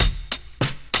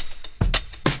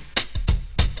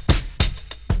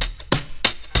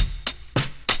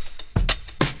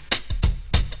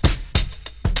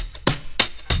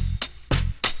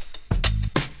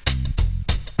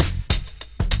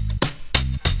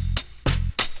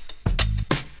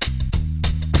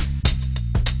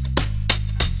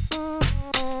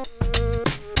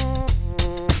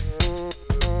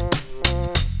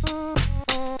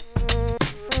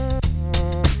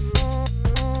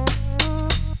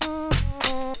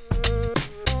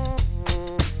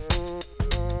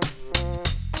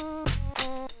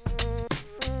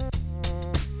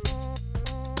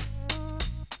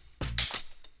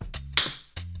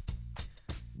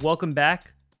Welcome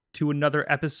back to another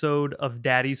episode of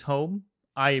Daddy's Home.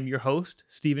 I am your host,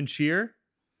 Stephen Shear.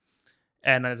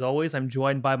 And as always, I'm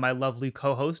joined by my lovely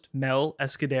co-host, Mel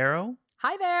Escudero.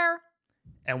 Hi there.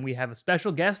 And we have a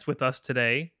special guest with us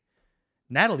today,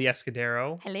 Nathalie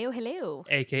Escudero. Hello, hello.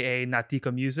 AKA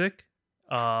Natika Music.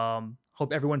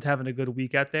 Hope everyone's having a good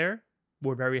week out there.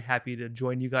 We're very happy to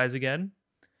join you guys again.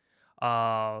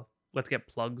 Let's get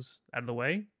plugs out of the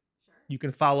way. Sure. You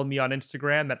can follow me on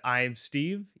Instagram at I am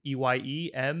Steve,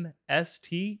 EYEMSTEVE.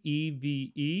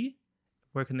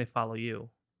 Where can they follow you?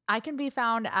 I can be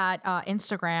found at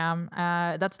Instagram.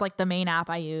 That's like the main app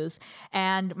I use.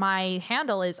 And my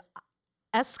handle is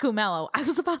Escumelo. I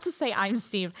was about to say I'm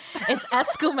Steve. It's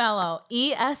Escumelo.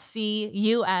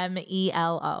 ESCUMELO.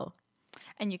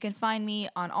 And you can find me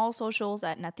on all socials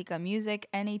at Natika Music,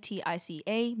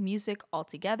 NATICA, music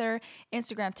altogether.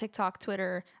 Instagram, TikTok,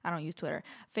 Twitter. I don't use Twitter.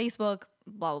 Facebook,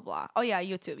 blah, blah, blah. Oh, yeah,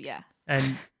 YouTube, yeah.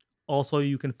 And also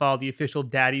you can follow the official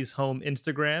Daddy's Home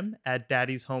Instagram at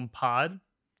Daddy's Home Pod.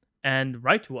 And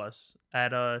write to us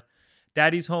at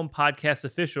Daddy's Home Podcast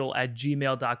Official at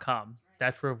gmail.com.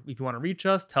 That's where, if you want to reach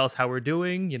us, tell us how we're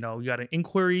doing. You know, you got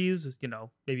inquiries, you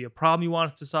know, maybe a problem you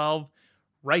want us to solve.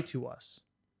 Write to us.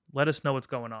 Let us know what's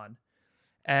going on.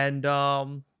 And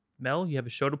Mel, you have a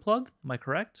show to plug. Am I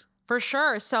correct? For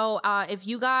sure. So if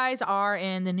you guys are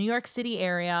in the New York City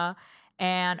area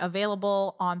and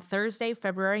available on Thursday,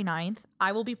 February 9th,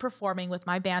 I will be performing with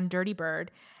my band Dirty Bird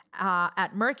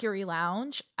at Mercury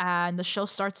Lounge. And the show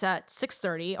starts at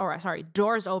 6:30,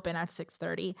 doors open at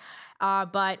 6:30.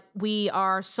 But we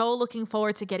are so looking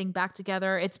forward to getting back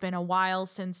together. It's been a while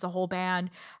since the whole band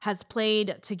has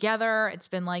played together. It's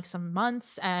been like some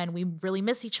months and we really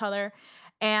miss each other.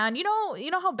 And you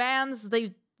know how bands,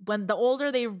 when the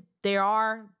older they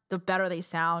are, the better they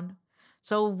sound.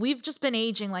 So we've just been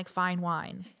aging like fine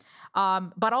wine.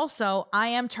 But also I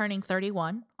am turning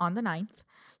 31 on the 9th.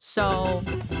 So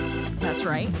that's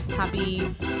right. Happy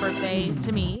birthday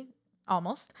to me.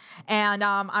 Almost. And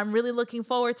I'm really looking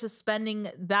forward to spending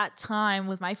that time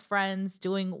with my friends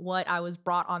doing what I was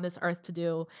brought on this earth to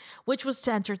do, which was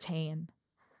to entertain.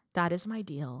 That is my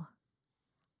deal.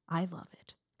 I love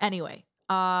it. Anyway,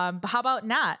 how about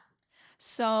Nat?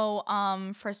 So,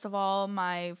 first of all,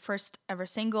 my first ever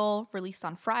single released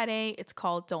on Friday. It's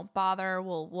called Don't Bother.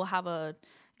 We'll have I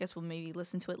guess we'll maybe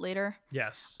listen to it later.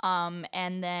 Yes. And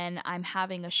then I'm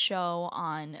having a show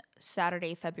on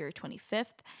Saturday, February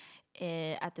 25th.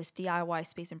 At this DIY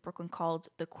space in Brooklyn called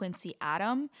the Quincy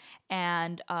Atom,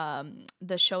 and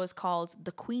the show is called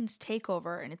The Queen's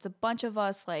Takeover, and it's a bunch of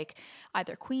us, like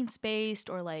either Queens based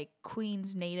or like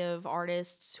Queens native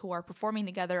artists who are performing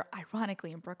together,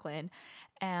 ironically in Brooklyn.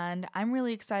 And I'm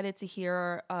really excited to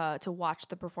hear to watch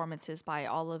the performances by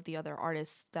all of the other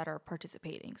artists that are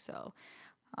participating. So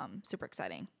super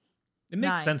exciting. It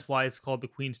makes sense why it's called the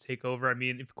Queen's Takeover. I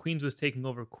mean, if Queens was taking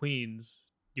over Queens,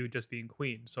 you would just be in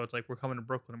Queens. So it's like we're coming to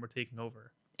Brooklyn and we're taking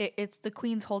over. It's the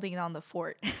Queens holding down the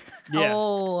fort. Yeah.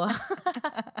 Oh.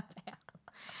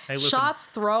 Hey, listen, shots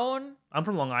thrown. I'm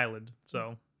from Long Island,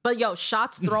 so. But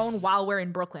shots thrown while we're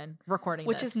in Brooklyn recording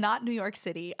Which this. is not New York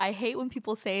City. I hate when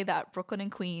people say that Brooklyn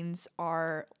and Queens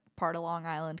are part of Long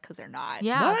Island because they're not.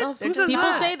 Yeah, people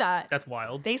say that. That's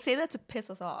wild. They say that to piss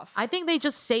us off. I think they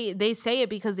say it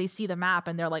because they see the map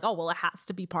and they're like, oh, well, it has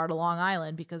to be part of Long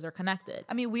Island because they're connected.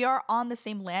 I mean, we are on the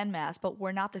same landmass, but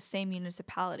we're not the same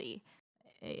municipality.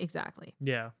 Exactly.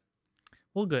 Yeah.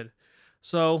 Well, good.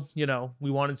 So, we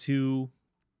wanted to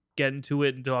get into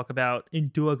it and talk about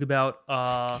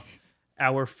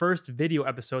our first video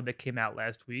episode that came out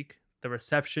last week. The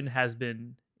reception has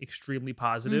been extremely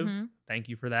positive. Mm-hmm. Thank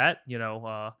you for that.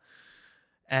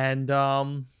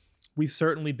 And we've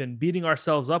certainly been beating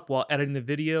ourselves up while editing the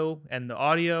video and the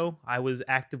audio. I was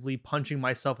actively punching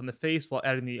myself in the face while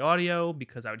editing the audio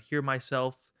because I would hear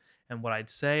myself and what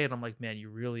I'd say, and I'm like, man, you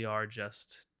really are you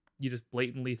just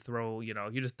blatantly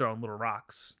you're just throwing little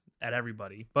rocks at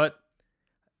everybody. But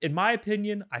in my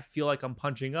opinion, I feel like I'm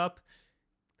punching up.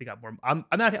 They got more. I'm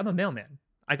a mailman.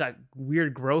 I got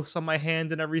weird growths on my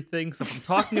hands and everything. So if I'm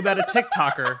talking about a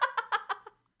TikToker,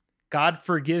 God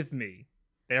forgive me.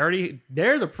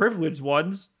 They're the privileged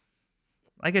ones.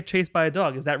 I get chased by a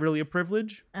dog. Is that really a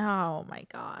privilege? Oh my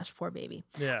gosh, poor baby.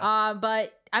 Yeah.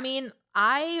 But I mean,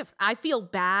 I feel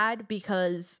bad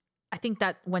because I think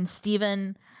that when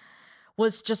Steven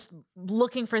was just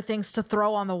looking for things to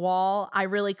throw on the wall, I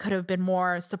really could have been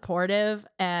more supportive.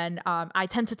 And I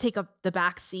tend to take up the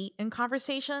back seat in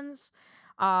conversations.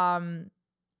 And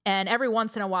every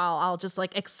once in a while, I'll just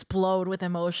like explode with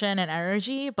emotion and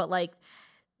energy. But like,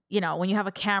 when you have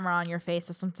a camera on your face,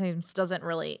 that sometimes doesn't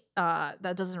really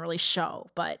show.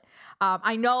 But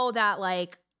I know that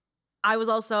like I was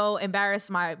also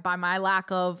embarrassed by my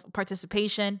lack of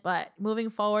participation, but moving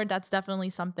forward, that's definitely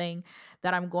something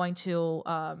that I'm going to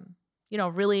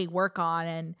really work on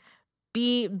and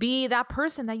be that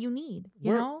person that you need.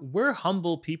 We're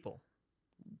humble people.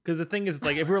 Because the thing is,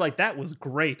 like, if we were like, that was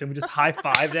great, and we just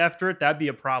high-fived after it, that'd be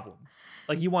a problem.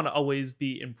 Like, you want to always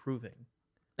be improving.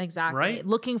 Exactly. Right?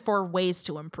 Looking for ways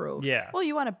to improve. Yeah. Well,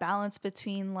 you want a balance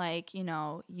between, like,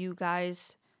 you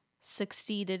guys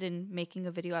succeeded in making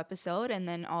a video episode and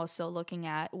then also looking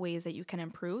at ways that you can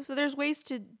improve. So there's ways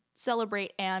to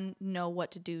celebrate and know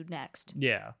what to do next.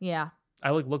 Yeah. Yeah. I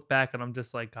like look back and I'm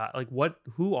just like, God, like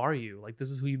who are you? Like,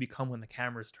 this is who you become when the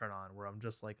cameras turn on, where I'm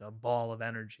just like a ball of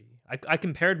energy. I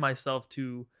compared myself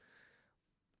to,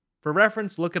 for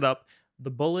reference, look it up,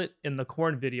 the bullet in the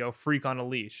Korn video, Freak on a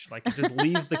Leash. Like, it just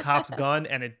leaves the cop's gun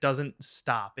and it doesn't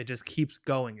stop. It just keeps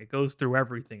going. It goes through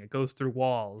everything. It goes through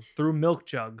walls, through milk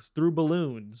jugs, through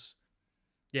balloons.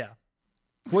 Yeah.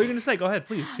 What are you going to say? Go ahead,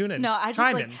 please tune in. No, I just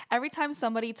Chime like in. every time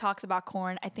somebody talks about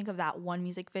Korn, I think of that one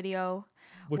music video.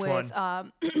 Which with,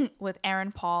 one? With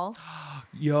Aaron Paul.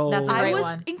 Yo, That's a I great was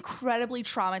one. incredibly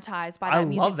traumatized by I that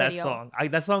music love that video. song.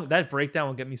 That breakdown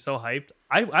will get me so hyped.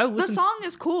 I The listen. song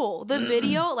is cool. The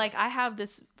video, like, I have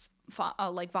this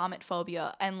like vomit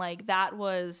phobia, and like that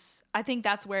was, I think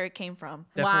that's where it came from.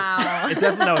 Wow. It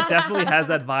definitely has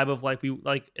that vibe of like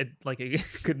it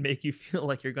could make you feel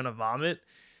like you're gonna vomit.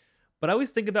 But I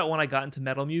always think about when I got into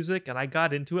metal music, and I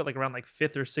got into it like around like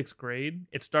 5th or 6th grade.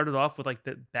 It started off with like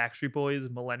the Backstreet Boys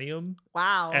Millennium,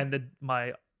 Wow. and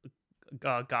my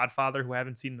godfather, who I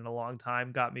haven't seen in a long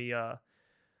time, got me the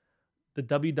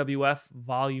WWF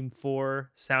Volume 4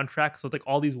 soundtrack. So it's like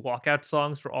all these walkout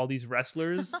songs for all these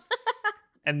wrestlers.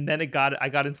 And then I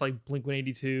got into like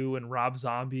Blink-182 and Rob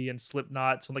Zombie and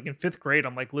Slipknot. So like in 5th grade,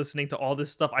 I'm like listening to all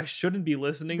this stuff I shouldn't be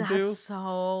listening to. That's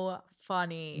so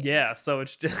funny. Yeah, so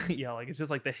it's just it's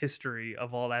just like the history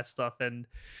of all that stuff. And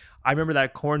I remember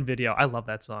that Korn video. I love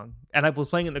that song. And I was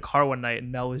playing it in the car one night,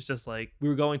 and Mel was just like, we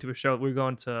were going to a show. We were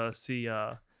going to see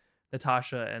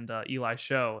Natasha and Eli's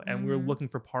show, and we were looking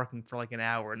for parking for like an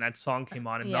hour, and that song came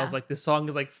on, and Mel's like, this song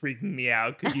is like freaking me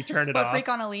out. Could you turn it off? Freak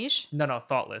on a Leash? No,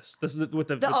 Thoughtless. This is with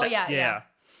the yeah.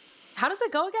 How does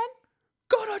it go again?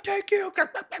 Gonna take you.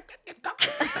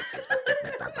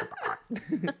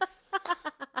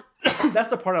 That's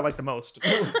the part I like the most.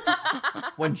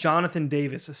 When Jonathan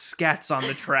Davis scats on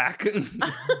the track.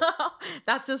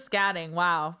 That's his scatting.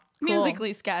 Wow. Cool.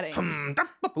 Musically scatting.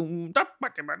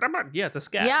 Yeah, it's a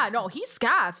scat. Yeah, no, he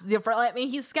scats. I mean,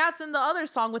 he scats in the other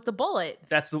song with the bullet.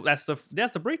 That's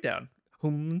the breakdown.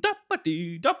 No,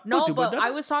 but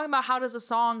I was talking about how does a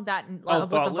song that with the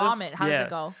Thoughtless? vomit, how does Yeah. it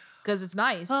go? Because it's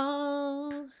nice.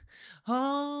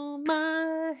 Oh,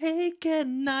 my hate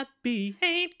cannot be.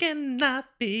 It's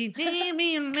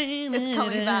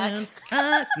coming back.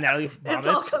 Natalie vomits. It's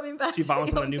all coming back. She to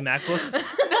vomits you. on the new MacBook. No.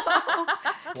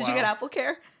 Did you get Wow. Apple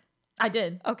Care? I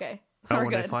did. Okay. Oh, We're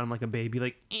when I good. find him like a baby,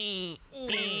 like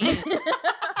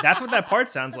that's what that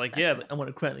part sounds like. Yeah, like, I want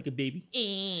to cry like a baby.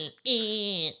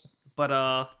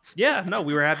 But yeah, no,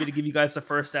 we were happy to give you guys the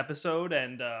first episode,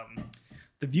 and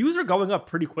the views are going up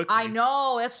pretty quickly. I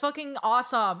know. That's fucking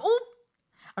awesome. Oop.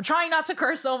 I'm trying not to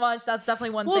curse so much. That's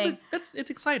definitely one thing. It's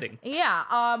exciting.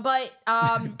 Yeah. But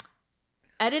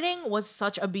editing was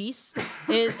such a beast.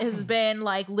 It has been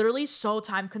like literally so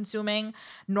time consuming.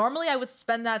 Normally I would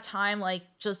spend that time like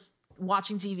just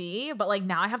watching TV, but like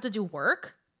now I have to do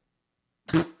work.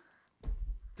 But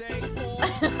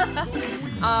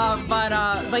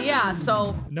yeah,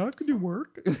 so Now I have to do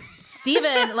work.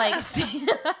 Steven's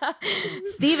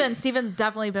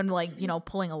definitely been like,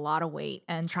 pulling a lot of weight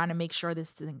and trying to make sure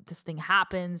this thing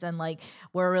happens, and like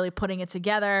we're really putting it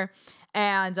together.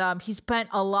 And he spent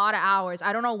a lot of hours.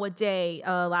 I don't know what day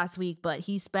last week, but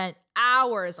he spent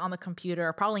hours on the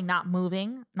computer, probably not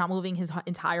moving his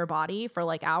entire body for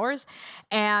like hours.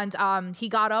 And he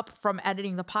got up from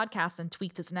editing the podcast and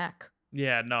tweaked his neck.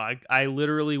 Yeah, no, I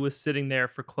literally was sitting there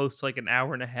for close to like an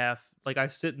hour and a half. Like I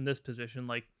sit in this position,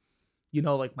 like,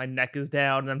 like my neck is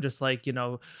down, and I'm just like,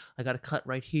 I got to cut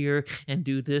right here and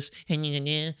do this.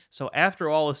 So after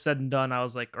all is said and done, I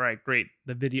was like, all right, great.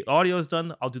 The audio is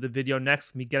done. I'll do the video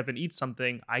next. Let me get up and eat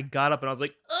something. I got up and I was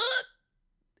like, ugh!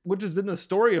 Which has been the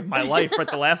story of my life for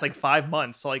the last like 5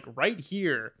 months. So like right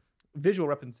here, visual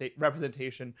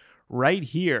representation right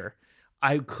here,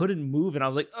 I couldn't move, and I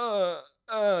was like,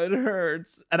 it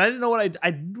hurts. And I didn't know what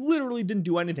I literally didn't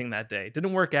do anything that day.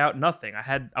 Didn't work out, nothing.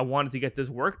 I wanted to get this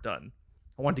work done.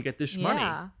 I wanted to get this shmoney.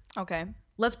 Yeah. Okay.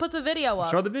 Let's put the video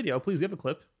up. Show the video, please. We have a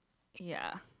clip.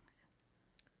 Yeah.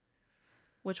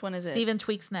 Which one is it? Steven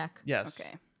Tweak's neck. Yes.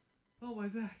 Okay. Oh, my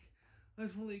back. I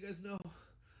just want to let you guys know.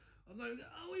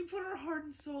 We put our heart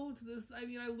and soul into this. I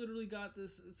mean, I literally got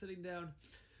this sitting down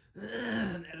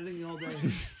and editing all day.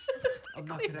 I'm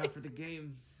knocking out for the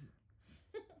game.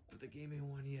 But the game ain't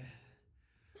won yet.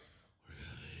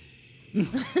 Really?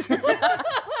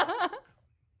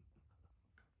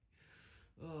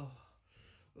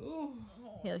 Oh.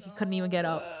 Yeah, he couldn't even get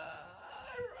up.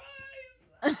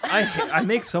 I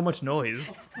make so much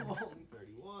noise. I'm only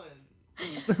 31.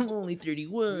 I'm only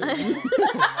 31.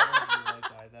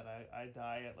 I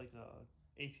die at like a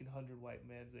 1800 white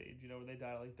man's age. You know, when they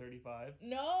die at like 35.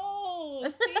 No,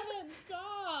 Steven,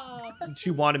 stop. She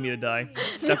wanted me to die.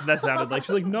 That's what that sounded like.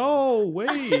 She's like, no,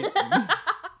 wait. Yeah,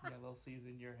 Lil C's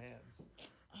in your hands.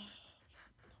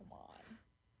 Come on.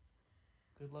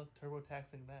 Good luck turbo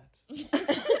taxing that. Babe.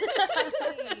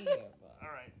 All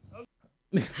right.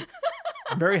 Okay.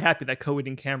 I'm very happy that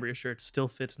co-eating Cambria shirt still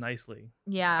fits nicely. I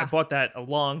Yeah. bought that a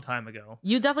long time ago.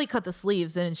 You definitely cut the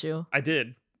sleeves, didn't you? I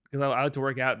did. Because I like to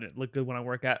work out and it look good when I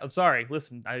work out. I'm sorry.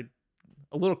 Listen, can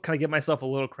I give myself a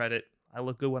little credit? I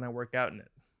look good when I work out in it.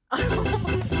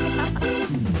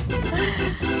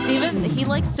 Steven, he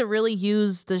likes to really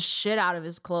use the shit out of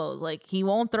his clothes. Like, he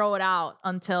won't throw it out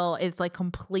until it's like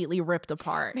completely ripped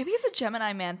apart. Maybe it's a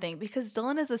Gemini man thing because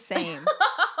Dylan is the same.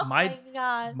 My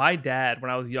God. my dad, when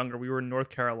I was younger, we were in North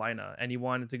Carolina, and he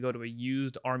wanted to go to a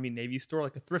used Army Navy store,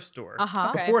 like a thrift store.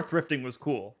 Uh-huh. Okay. Before thrifting was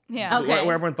cool. Yeah. Okay.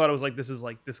 Where everyone thought it was like, this is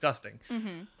like disgusting.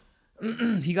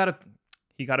 Mm-hmm. He got a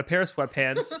pair of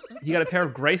sweatpants. He got a pair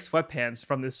of gray sweatpants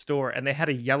from this store, and they had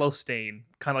a yellow stain,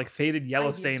 kind of like faded yellow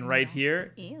used stain to right know.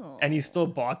 here. Ew. And he still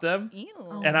bought them.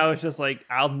 Ew. And I was just like,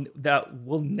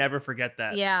 we'll never forget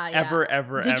that. Yeah, yeah.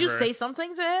 Ever. Did you ever. say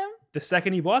something to him? The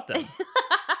second he bought them?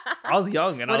 I was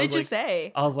young, and What I was did you like,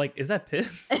 say? I was like, is that piss?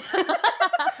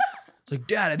 It's like,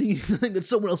 Dad, I think that's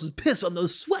someone else's piss on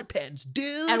those sweatpants,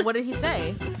 dude. And what did he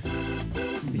say?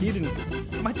 He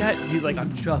didn't. My dad, he's like,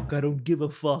 I'm Chuck. I don't give a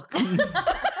fuck.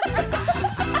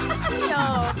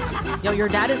 Yo, your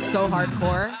dad is so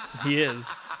hardcore. He is.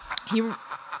 He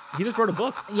He just wrote a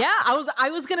book. Yeah, I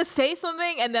was gonna say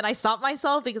something and then I stopped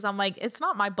myself because I'm like, it's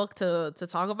not my book to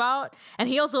talk about. And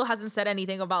he also hasn't said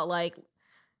anything about like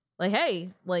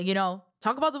hey, like, you know,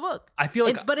 talk about the book. I feel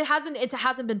like, but it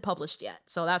hasn't been published yet,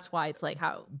 so that's why it's like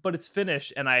how. but it's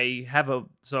finished, and I have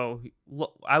we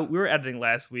were editing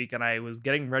last week, and I was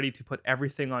getting ready to put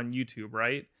everything on YouTube,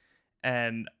 right?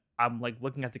 And I'm like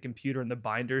looking at the computer and the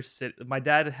binder my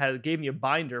dad gave me a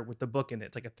binder with the book in it.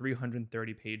 It's like a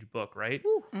 330 page book, right?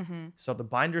 Mm-hmm. So the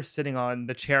binder's sitting on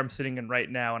the chair I'm sitting in right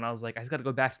now, and I was like, I just got to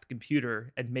go back to the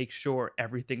computer and make sure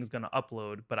everything's gonna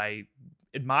upload. But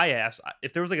in my ass,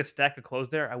 if there was like a stack of clothes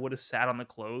there, I would have sat on the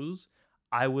clothes.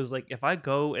 I was like, if I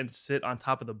go and sit on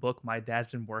top of the book my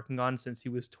dad's been working on since he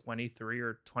was 23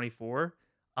 or 24,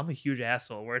 I'm a huge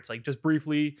asshole where it's like just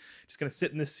briefly just gonna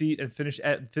sit in the seat and finish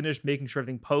making sure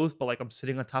everything posts, but like I'm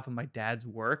sitting on top of my dad's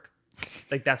work.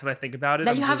 Like that's what I think about it.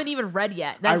 That you haven't even read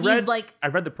yet. That I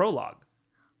read the prologue.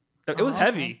 It was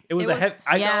heavy. It was heavy.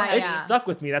 It stuck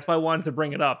with me. That's why I wanted to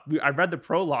bring it up. I read the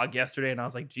prologue yesterday and I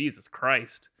was like, Jesus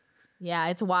Christ. Yeah,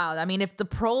 it's wild. I mean, if the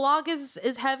prologue is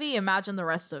heavy, imagine the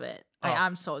rest of it.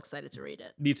 I'm so excited to read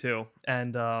it. Me too.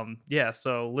 And yeah,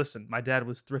 so listen, my dad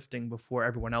was thrifting before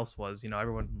everyone else was. You know,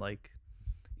 everyone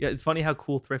it's funny how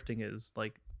cool thrifting is.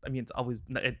 Like, I mean, it's always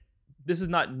this is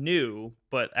not new,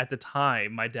 but at the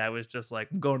time, my dad was just like,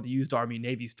 I'm going to the used Army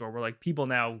Navy store. Where like people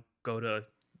now go to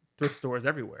thrift stores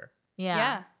everywhere.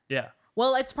 Yeah. Yeah.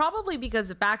 Well, it's probably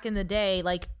because back in the day,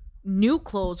 like new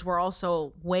clothes were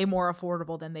also way more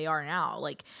affordable than they are now.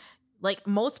 Like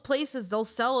most places, they'll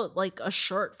sell like a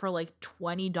shirt for like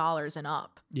 $20 and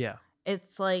up. Yeah.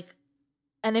 It's like,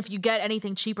 and if you get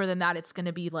anything cheaper than that, it's going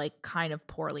to be like kind of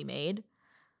poorly made.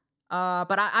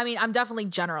 But I mean, I'm definitely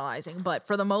generalizing, but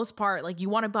for the most part, like you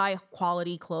want to buy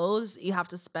quality clothes, you have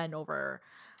to spend over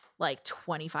like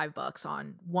 $25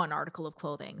 on one article of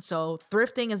clothing. So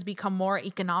thrifting has become more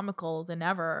economical than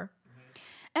ever.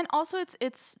 And also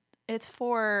it's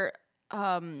for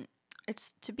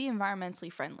it's to be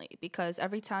environmentally friendly, because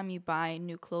every time you buy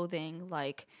new clothing,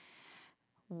 like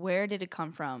where did it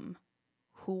come from?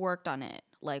 Who worked on it?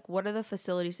 Like what are the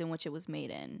facilities in which it was made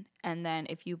in? And then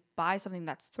if you buy something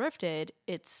that's thrifted,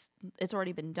 it's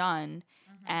already been done,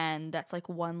 and that's like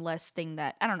one less thing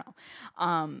that I don't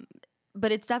know.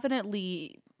 But it's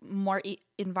definitely more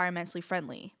environmentally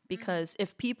friendly, because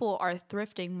if people are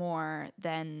thrifting more,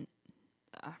 then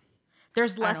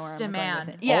there's I don't know less where I'm going demand.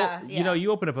 with it. Yeah, You know,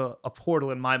 you open up a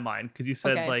portal in my mind because you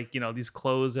said Okay. like, you know, these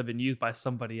clothes have been used by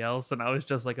somebody else, and I was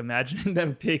just like imagining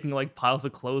them taking like piles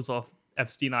of clothes off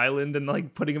Epstein Island and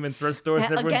like putting him in thrift stores,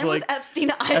 and everyone's Again like, with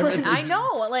Epstein Island. I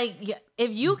know. Like,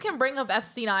 if you can bring up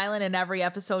Epstein Island in every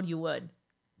episode, you would.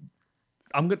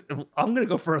 I'm gonna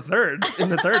go for a third in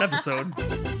the third episode.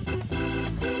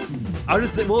 I was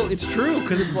just think, well, it's true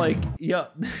because it's like, yeah,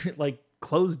 like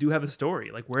clothes do have a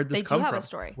story. Like, where'd this They do come have from? a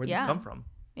story. Where'd Yeah. this come from?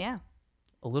 Yeah.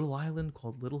 A little island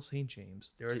called Little St.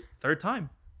 James. There, third time.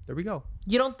 There we go.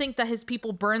 You don't think that his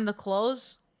people burned the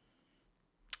clothes?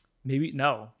 Maybe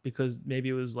no, because maybe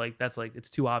it was like that's like it's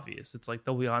too obvious. It's like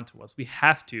they'll be on to us. We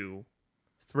have to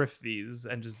thrift these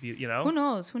and just be, you know. Who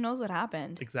knows? Who knows what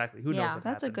happened? Exactly. Who Yeah, knows what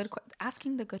That's happens. a good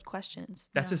asking the good questions.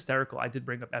 That's hysterical. I did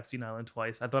bring up Epstein Island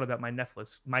twice. I thought about my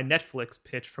Netflix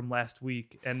pitch from last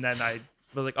week, and then I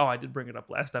was like, oh, I did bring it up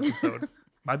last episode.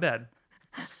 My bad.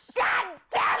 God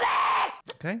damn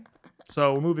it! Okay.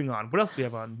 So we're moving on. What else do we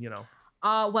have on, you know?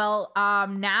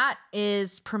 Nat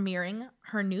is premiering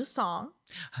her new song.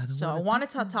 So I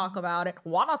wanted to talk about it.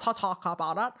 Because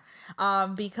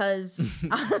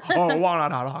Oh, why not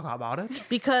talk about it?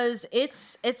 because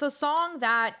it's a song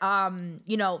that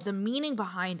you know, the meaning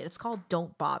behind it, it's called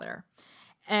Don't Bother.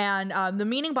 And the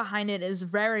meaning behind it is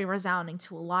very resounding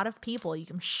to a lot of people.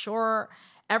 I'm sure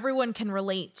everyone can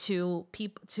relate to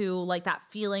like that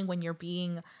feeling when you're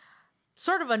being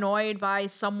sort of annoyed by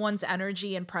someone's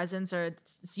energy and presence, or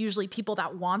it's usually people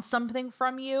that want something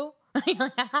from you. You're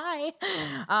like, hi.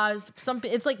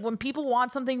 It's like when people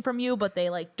want something from you, but they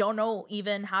like don't know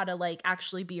even how to like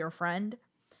actually be your friend,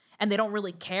 and they don't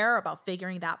really care about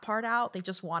figuring that part out. They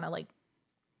just want to like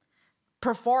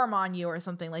perform on you or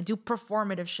something, like do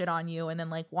performative shit on you, and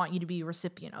then like want you to be a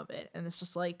recipient of it. And it's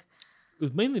just like,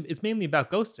 It's mainly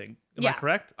about ghosting. Am I Yeah.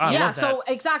 correct? I yeah. love that. So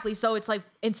exactly. So it's like,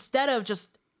 instead of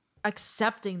just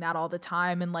accepting that all the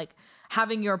time and like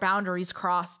having your boundaries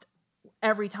crossed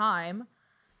every time,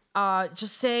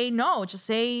 just say no. Just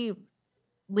say,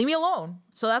 leave me alone.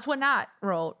 So that's what Nat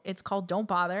wrote. It's called Don't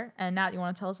Bother. And Nat, you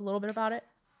want to tell us a little bit about it?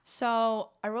 So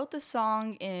I wrote this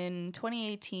song in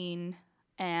 2018,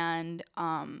 and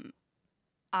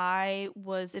I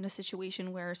was in a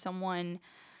situation where someone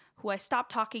who I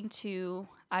stopped talking to,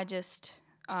 I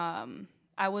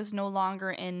was no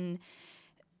longer in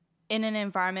an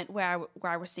environment where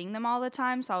I was seeing them all the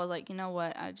time. So I was like, you know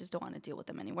what? I just don't want to deal with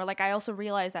them anymore. Like, I also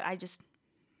realized that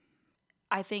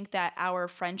I think that our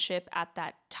friendship at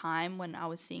that time when I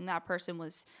was seeing that person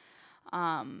was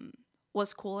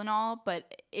cool and all,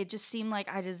 but it just seemed like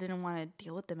I just didn't want to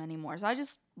deal with them anymore. So I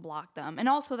just blocked them. And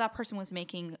also that person was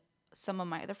making some of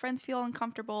my other friends feel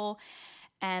uncomfortable.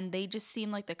 And they just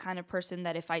seemed like the kind of person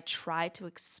that if I tried to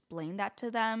explain that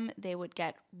to them, they would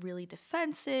get really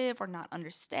defensive or not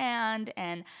understand.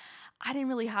 And I didn't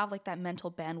really have like that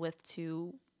mental bandwidth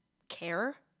to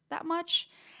care that much.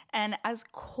 And as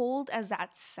cold as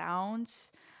that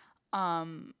sounds,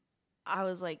 I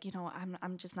was like, you know, I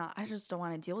just don't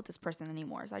want to deal with this person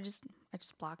anymore. So I just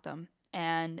blocked them.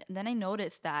 And then I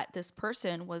noticed that this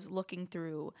person was looking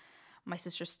through my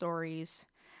sister's stories,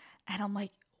 and I'm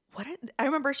like, I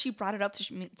remember she brought it up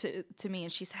to me,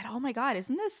 and she said, "Oh my God,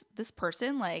 isn't this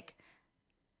person, like,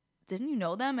 didn't you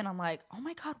know them?" And I'm like, "Oh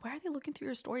my God, why are they looking through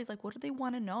your stories? Like, what do they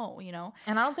want to know, you know?"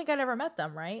 And I don't think I'd ever met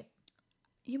them, right?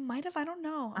 You might have, I don't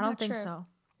know. I don't think so.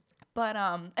 But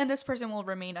and this person will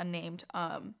remain unnamed.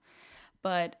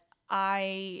 But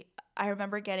I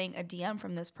remember getting a DM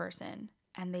from this person,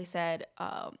 and they said,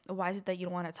 "Why is it that you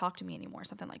don't want to talk to me anymore?"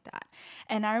 Something like that.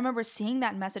 And I remember seeing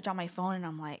that message on my phone, and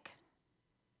I'm like,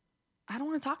 I don't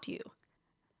want to talk to you.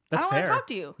 That's I don't fair. want to talk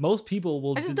to you. Most people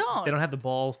will I just don't. They don't have the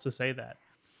balls to say that,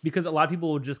 because a lot of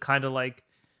people will just kind of like,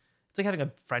 it's like having a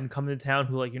friend come into town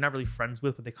who like you're not really friends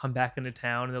with, but they come back into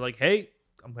town and they're like, "Hey,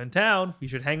 I'm in town. We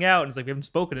should hang out." And it's like, we haven't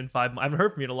spoken in 5 months. I haven't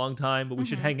heard from you in a long time, but we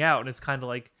should hang out. And it's kind of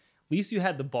like, at least you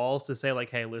had the balls to say like,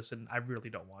 "Hey, listen, I really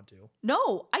don't want to."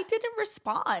 No, I didn't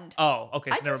respond. Oh,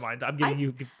 okay. So I never just- mind. I'm giving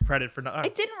you credit for not. I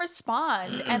didn't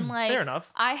respond. And like, Fair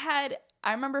enough.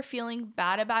 I remember feeling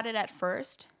bad about it at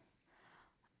first.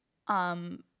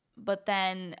 But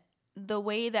then the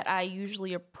way that I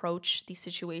usually approach these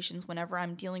situations whenever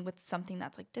I'm dealing with something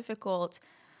that's like difficult,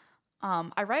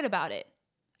 I write about it.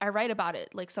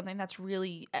 Like something that's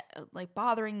really like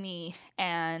bothering me.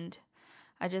 And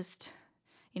I just,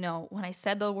 you know, when I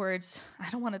said the words,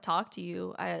 "I don't want to talk to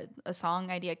you," a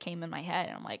song idea came in my head,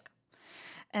 and I'm like,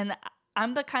 and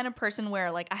I'm the kind of person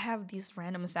where like I have these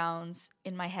random sounds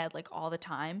in my head like all the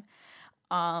time.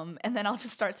 And then I'll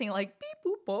just start singing like beep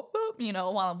boop boop boop, you know,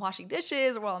 while I'm washing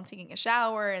dishes or while I'm taking a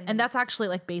shower. And that's actually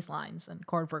like bass lines and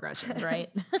chord progressions, right?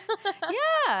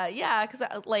 yeah, because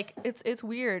like it's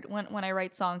weird when I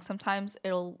write songs. Sometimes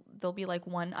there'll be like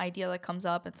one idea that comes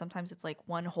up, and sometimes it's like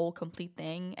one whole complete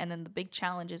thing. And then the big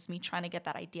challenge is me trying to get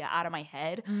that idea out of my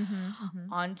head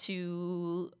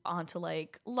onto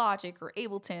like Logic or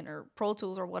Ableton or Pro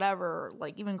Tools or whatever, or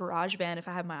like even GarageBand if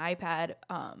I have my iPad.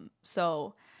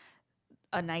 So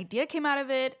an idea came out of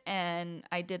it, and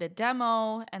I did a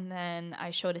demo, and then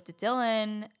I showed it to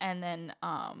Dylan, and then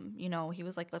you know, he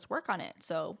was like, let's work on it.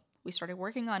 So we started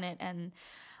working on it, and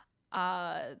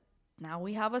now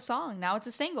we have a song. Now it's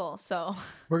a single. So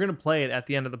We're gonna play it at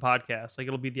the end of the podcast. Like,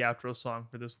 it'll be the outro song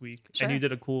for this week. Sure. And you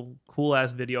did a cool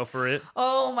ass video for it.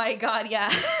 oh my god,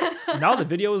 yeah. No, the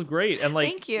video was great. And like,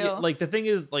 Thank you. Like, the thing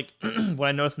is, like, what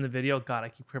I noticed in the video, God, I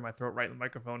keep clearing my throat right in the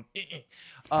microphone.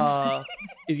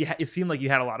 Is it seemed like you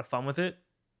had a lot of fun with it,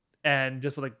 and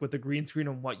just with the green screen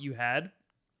and what you had.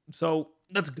 So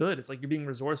that's good. It's like you're being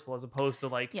resourceful as opposed to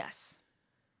like Yes.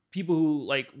 people who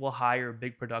like will hire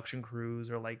big production crews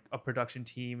or like a production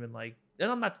team, and like, and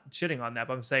I'm not shitting on that,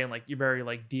 but I'm saying like you're very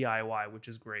like DIY, which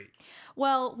is great.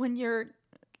 Well, when you're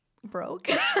broke,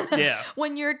 Yeah.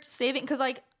 when you're saving, because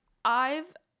like I've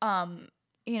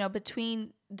you know,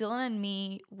 between Dylan and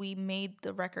me, we made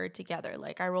the record together.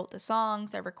 Like I wrote the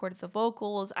songs, I recorded the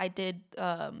vocals, I did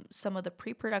some of the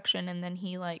pre-production, and then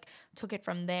he like took it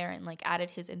from there and like added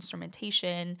his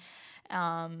instrumentation.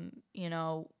 You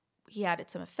know, he added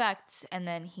some effects, and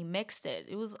then he mixed it.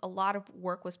 It was a lot of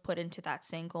work was put into that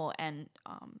single and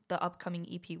the upcoming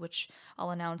EP, which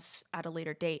I'll announce at a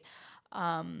later date.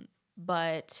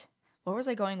 But where was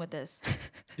I going with this?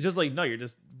 It's just like, no, you're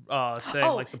just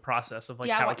saying like the process of like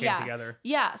how it came together.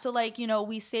 Yeah. So like, you know,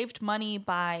 we saved money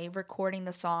by recording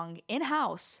the song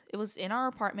in-house. It was in our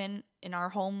apartment, in our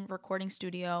home recording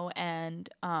studio. And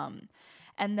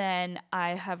then I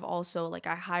have also like,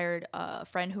 I hired a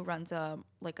friend who runs a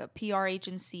PR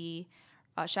agency.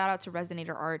 Shout out to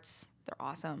Resonator Arts. They're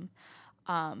awesome.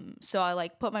 So I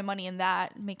like put my money in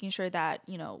that, making sure that,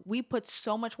 you know, we put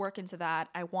so much work into that.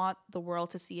 I want the world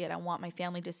to see it. I want my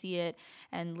family to see it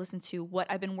and listen to what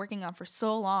I've been working on for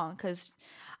so long. Cause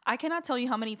I cannot tell you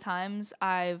how many times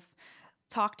I've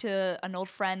talked to an old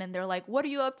friend and they're like, what are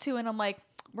you up to? And I'm like,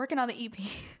 working on the EP.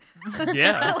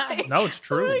 Yeah. Like, no, it's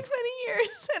true. for like many years.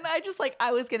 And I just like,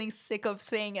 I was getting sick of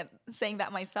saying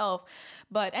that myself.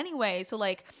 But anyway, so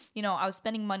like, you know, I was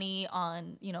spending money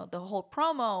on, you know, the whole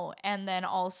promo. And then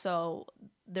also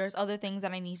there's other things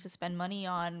that I need to spend money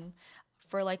on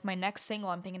for like my next single.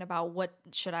 I'm thinking about what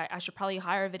I should probably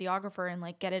hire a videographer and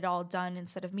like get it all done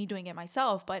instead of me doing it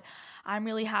myself. But I'm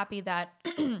really happy that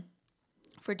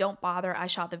for Don't Bother, I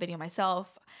shot the video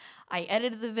myself. I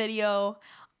edited the video.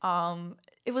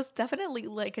 It was definitely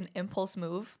like an impulse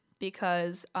move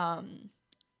because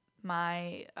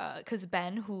because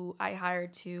Ben, who I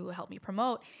hired to help me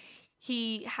promote,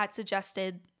 he had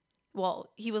suggested, well,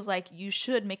 he was like, you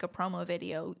should make a promo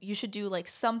video. You should do like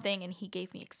something. And he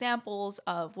gave me examples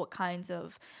of what kinds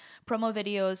of promo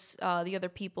videos the other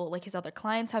people, like his other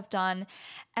clients have done.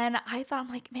 And I thought, I'm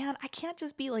like, man, I can't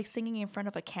just be like singing in front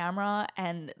of a camera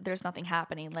and there's nothing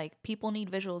happening. Like people need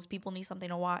visuals. People need something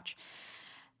to watch.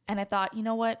 And I thought, you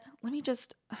know what? Let me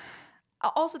just...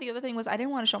 Also, the other thing was I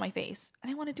didn't want to show my face. I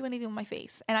didn't want to do anything with my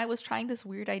face. And I was trying this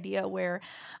weird idea where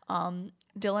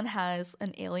Dylan has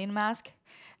an alien mask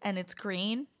and it's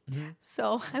green. Mm-hmm.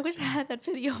 So I wish I had that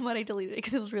video, but I deleted it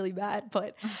because it was really bad.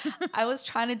 But I was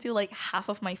trying to do like half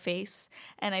of my face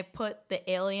and I put the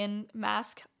alien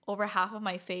mask over half of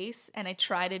my face and I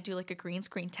tried to do like a green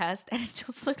screen test and it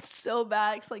just looked so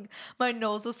bad. It's like my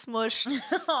nose was smushed and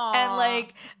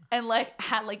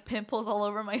had like pimples all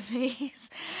over my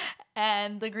face.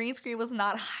 And the green screen was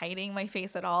not hiding my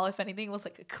face at all. If anything, it was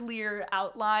like a clear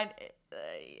outline.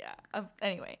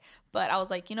 Anyway, but I was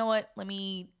like, you know what? Let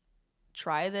me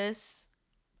try this.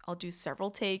 I'll do several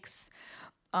takes.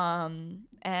 And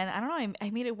I don't know, I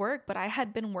made it work, but I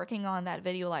had been working on that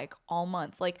video like all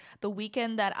month. Like the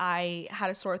weekend that I had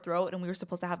a sore throat and we were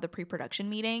supposed to have the pre-production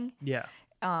meeting. Yeah.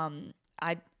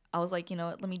 I was like, you know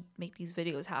what, let me make these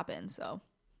videos happen. So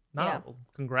no, yeah.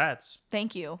 Congrats.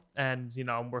 Thank you. And you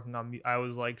know, I'm working on I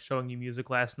was like showing you music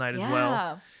last night as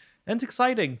well. And it's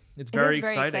exciting. It's very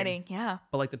exciting. Yeah.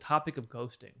 But like the topic of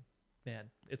ghosting, man,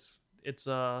 it's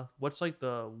what's like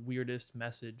the weirdest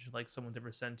message like someone's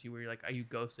ever sent to you where you're like, you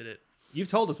ghosted it? You've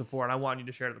told us before and I want you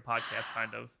to share to the podcast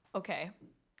kind of. Okay.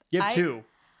 You have two.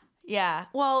 Yeah.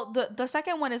 Well, the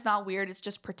second one is not weird, it's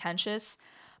just pretentious.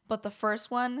 But the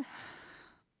first one,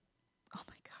 oh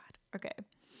my God. Okay.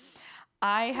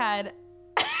 I had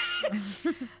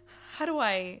how do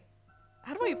I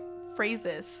phrase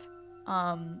this?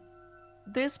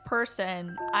 This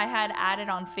person I had added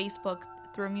on Facebook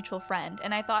through a mutual friend,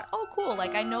 and I thought, oh cool,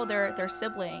 like I know their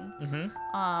sibling.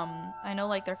 I know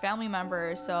like their family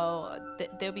members, so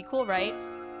they'll be cool, right?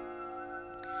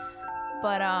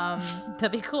 But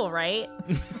That'd be cool, right?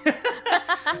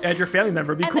 And your family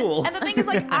member would be cool. And the thing is,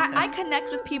 like, I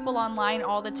connect with people online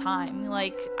all the time.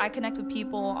 Like, I connect with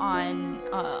people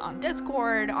on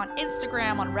Discord, on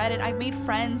Instagram, on Reddit. I've made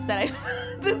friends that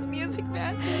this music,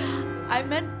 man. I've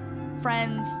met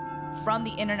friends from the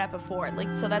internet before,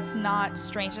 like, so that's not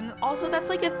strange. And also, that's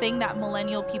like a thing that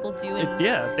millennial people do. And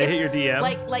They hit your DM.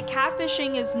 Like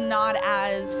catfishing is not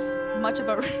as much of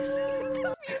a risk.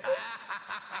 This music.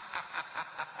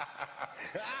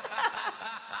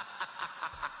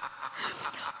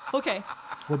 Okay.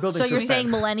 We're building So you're saying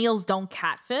suspense. millennials don't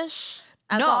catfish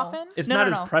as No. often? It's No, not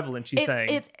no, as prevalent, she's saying.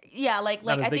 It's like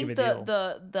Not as I big think of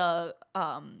a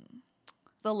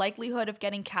the likelihood of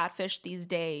getting catfished these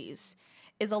days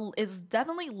is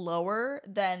definitely lower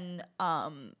than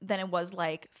it was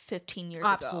like 15 years ago.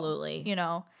 Absolutely. You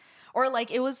know? Or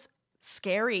like it was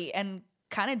scary and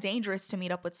kind of dangerous to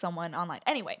meet up with someone online.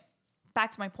 Anyway,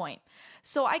 back to my point.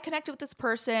 So I connected with this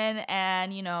person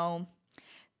and, you know,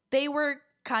 they were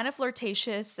kind of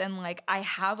flirtatious and like I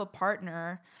have a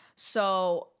partner.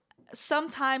 So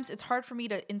sometimes it's hard for me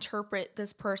to interpret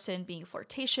this person being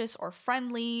flirtatious or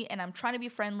friendly, and I'm trying to be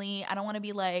friendly. I don't want to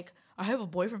be like, I have a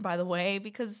boyfriend, by the way,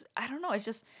 because I don't know. It's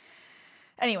just,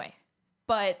 anyway.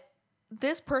 But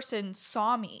this person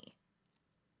saw me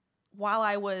while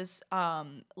I was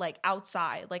like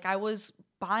outside. Like I was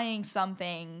buying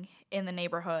something in the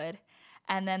neighborhood,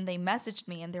 and then they messaged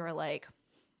me and they were like,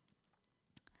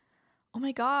 oh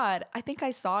my God, I think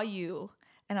I saw you.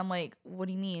 And I'm like, what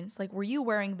do you mean? It's like, were you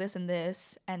wearing this and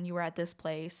this and you were at this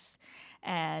place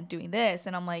and doing this?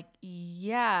 And I'm like,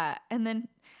 yeah. And then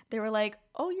they were like,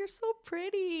 oh, you're so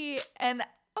pretty. And I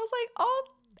was like, oh,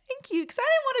 thank you. Because I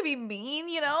didn't want to be mean,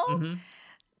 you know? Mm-hmm.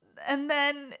 And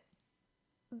then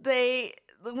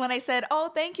when I said,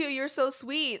 oh, thank you, you're so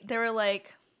sweet, they were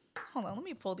like, hold on, let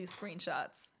me pull these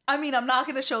screenshots. I mean, I'm not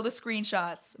going to show the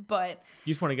screenshots, but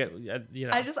You just want to get, you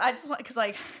know. I just want, because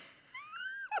like,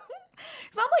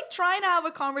 because I'm like trying to have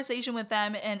a conversation with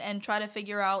them and try to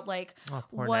figure out like Oh,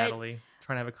 poor what. Natalie.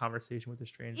 Trying to have a conversation with a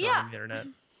stranger Yeah. on the internet.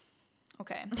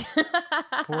 Okay.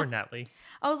 Poor Natalie.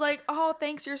 I was like, oh,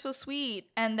 thanks, you're so sweet.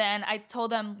 And then I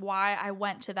told them why I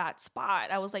went to that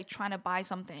spot. I was like trying to buy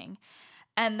something.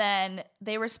 And then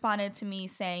they responded to me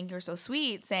saying, you're so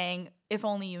sweet, saying, if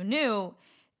only you knew,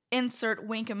 insert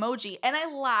wink emoji. And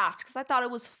I laughed because I thought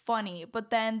it was funny, but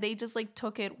then they just like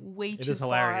took it way It too is far.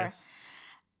 hilarious.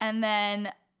 And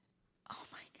then, oh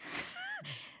my God.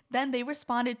 Then they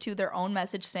responded to their own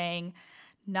message saying,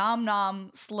 nom nom,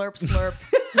 slurp slurp,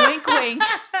 wink wink,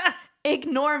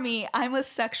 ignore me, I'm a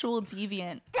sexual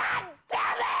deviant.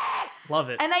 Love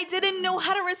it. And I didn't know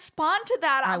how to respond to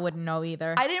that. I wouldn't know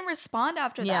either. I didn't respond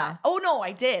after Yeah. that. Oh no,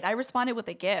 I did. I responded with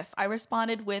a GIF. I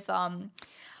responded with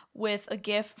a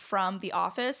GIF from The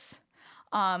Office.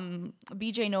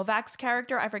 BJ Novak's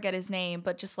character, I forget his name,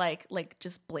 but just like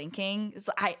just blinking.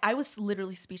 I was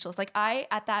literally speechless. Like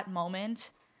at that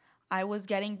moment, I was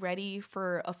getting ready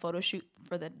for a photo shoot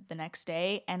for the next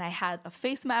day, and I had a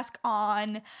face mask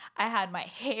on. I had my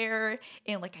hair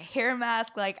in like a hair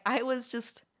mask. Like I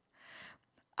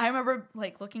remember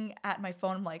like looking at my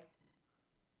phone, I'm like,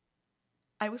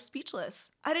 I was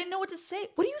speechless. I didn't know what to say.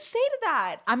 What do you say to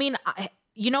that? I mean,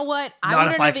 you know what? Not I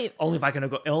wouldn't have. only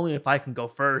if I can go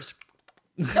first.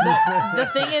 The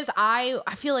thing is, I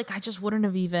feel like I just wouldn't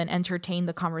have even entertained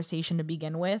the conversation to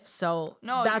begin with. So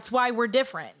No, that's why we're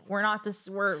different. We're not this.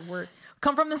 We're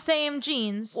come from the same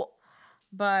genes. Well,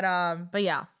 but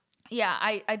yeah. Yeah,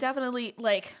 I definitely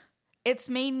like. It's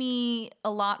made me a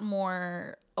lot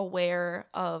more aware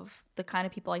of the kind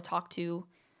of people I talk to,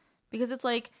 because it's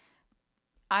like,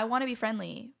 I want to be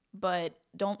friendly, but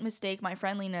don't mistake my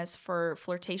friendliness for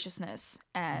flirtatiousness.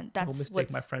 And that's Don't mistake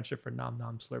what's my friendship for nom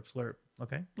nom slurp slurp.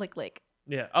 Okay. lick.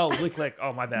 Yeah. Oh, lick lick.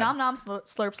 Oh, my bad. Nom nom slurp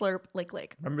slurp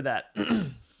lick. Remember that.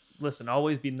 Listen,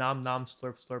 always be nom nom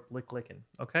slurp slurp lick licking.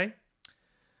 Okay.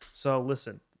 So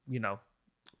listen, you know,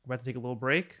 we're about to take a little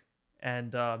break,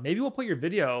 and maybe we'll put your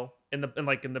video in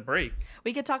the break.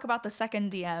 We could talk about the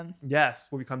second DM. Yes,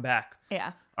 when we come back.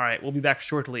 Yeah. All right, we'll be back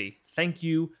shortly. Thank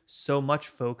you so much,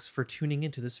 folks, for tuning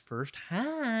into this first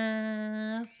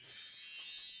half.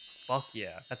 Fuck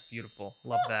yeah, that's beautiful.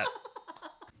 Love that.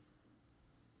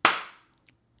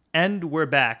 And we're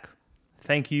back.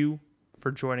 Thank you for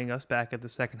joining us back at the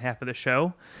second half of the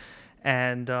show.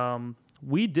 And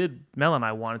Mel and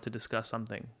I wanted to discuss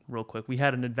something real quick. We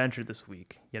had an adventure this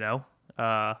week,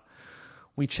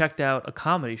 we checked out a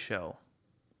comedy show.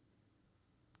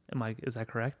 Is that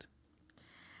correct?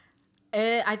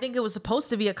 I think it was supposed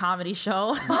to be a comedy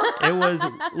show. It was,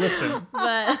 listen.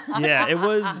 But Yeah, it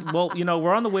was, well,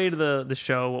 we're on the way to the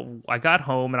show. I got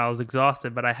home and I was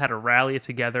exhausted, but I had to rally it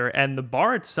together, and the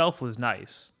bar itself was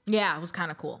nice. yeah, it was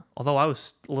kind of cool. Although I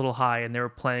was a little high, and they were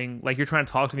playing, like, you're trying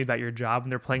to talk to me about your job,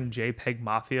 and they're playing JPEG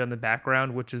Mafia in the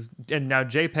background, and now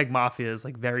JPEG Mafia is,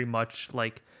 like, very much,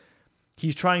 like,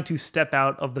 he's trying to step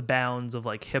out of the bounds of,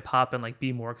 like, hip-hop and, like,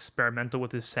 be more experimental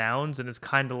with his sounds, and it's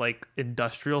kind of, like,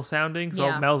 industrial sounding. So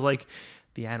Yeah. Mel's like,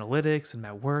 the analytics and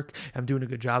my work, I'm doing a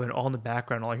good job, and all in the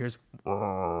background, all I hear is,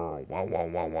 wah, wah, wah,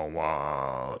 wah, wah,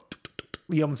 wah.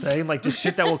 You know what I'm saying? Like, just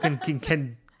shit that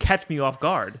can catch me off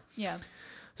guard. Yeah.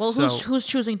 Well, So- who's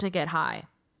choosing to get high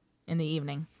in the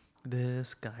evening?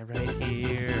 This guy right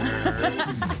here.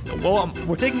 Well,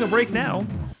 we're taking a break now.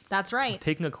 That's right.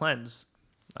 Taking a cleanse.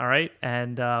 All right.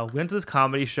 And we went to this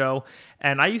comedy show.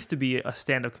 And I used to be a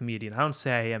stand-up comedian. I don't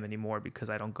say I am anymore because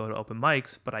I don't go to open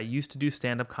mics. But I used to do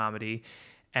stand-up comedy.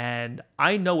 And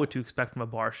I know what to expect from a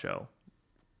bar show.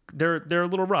 They're a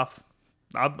little rough.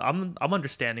 I'm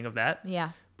understanding of that.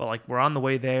 Yeah. But, like, we're on the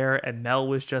way there, and Mel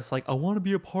was just like, I want to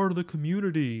be a part of the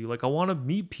community. Like, I want to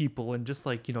meet people and just,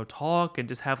 like, talk and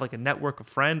just have, like, a network of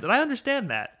friends. And I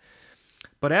understand that.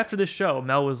 But after this show,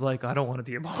 Mel was like, I don't want to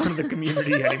be a part of the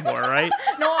community anymore, right?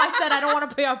 No, I said I don't want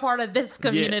to be a part of this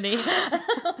community.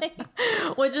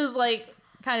 Which is, like,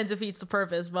 kind of defeats the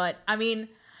purpose. But, I mean,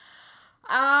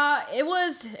 it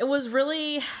was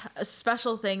really a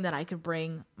special thing that I could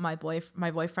bring my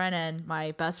boyfriend and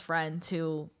my best friend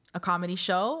to a comedy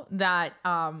show that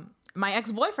my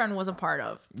ex-boyfriend was a part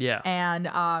of. Yeah.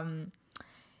 And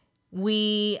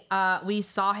we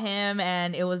saw him,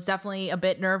 and it was definitely a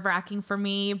bit nerve-wracking for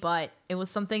me, but it was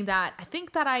something that I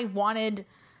think that I wanted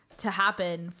to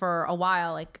happen for a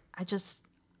while. Like, I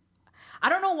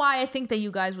don't know why I think that you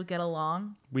guys would get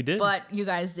along. We did. But you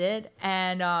guys did.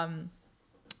 And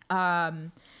I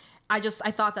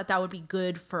thought that would be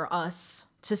good for us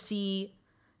to see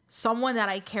someone that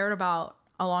I cared about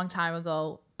a long time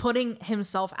ago putting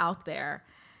himself out there.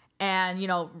 And,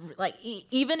 like,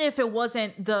 even if it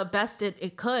wasn't the best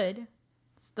it could,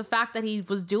 the fact that he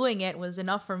was doing it was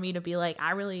enough for me to be like, I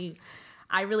really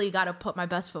got to put my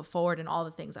best foot forward in all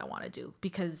the things I want to do,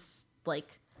 because,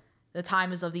 like, the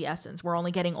time is of the essence. We're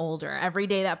only getting older. Every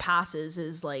day that passes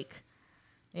is, like,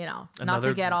 not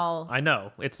to get all... I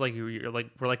know. It's like we're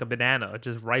like a banana,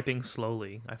 just ripening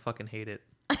slowly. I fucking hate it.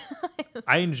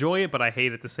 I enjoy it, but I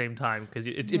hate it at the same time, because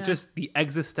it just, the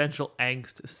existential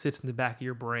angst sits in the back of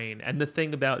your brain. And the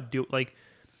thing about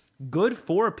good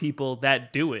for people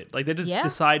that do it, like, they just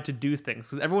decide to do things,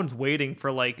 because everyone's waiting for,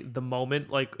 like, the moment.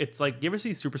 Like, it's like, you ever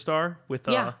see Superstar with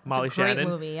Molly it's a great Shannon?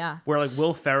 movie, yeah. Where, like,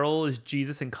 Will Ferrell is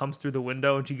Jesus and comes through the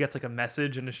window, and she gets, like, a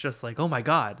message, and it's just like, oh my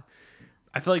god.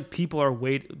 I feel like people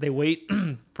they wait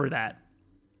for that,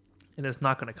 and it's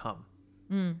not going to come.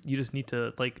 You just need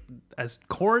to, like, as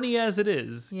corny as it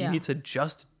is, you need to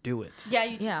just do it.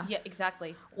 Yeah,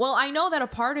 exactly. Well, I know that a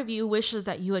part of you wishes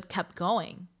that you had kept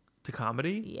going. To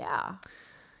comedy? Yeah.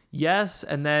 Yes,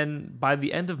 and then by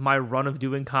the end of my run of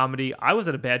doing comedy, I was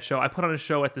at a bad show. I put on a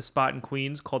show at the spot in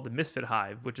Queens called the Misfit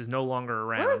Hive, which is no longer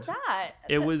around. Where was that?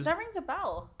 It was... That rings a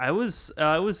bell. I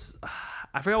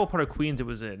forgot what part of Queens it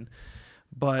was in.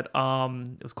 But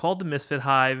it was called the Misfit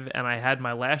Hive, and I had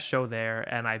my last show there,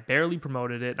 and I barely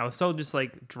promoted it. And I was so just,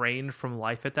 like, drained from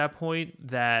life at that point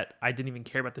that I didn't even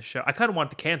care about the show. I kind of wanted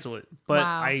to cancel it, but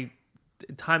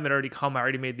time had already come. I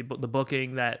already made the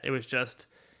booking that it was just,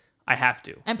 I have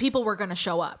to. And people were going to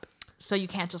show up, so you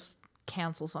can't just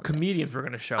cancel something. Comedians were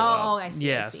going to show up. Oh, I see.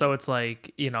 Yeah, I see. so it's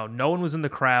like, no one was in the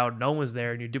crowd, no one was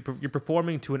there, and you're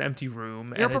performing to an empty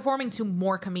room. You're performing to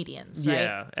more comedians, right?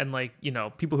 Yeah, and, like,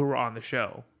 people who were on the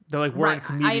show. They're like, we're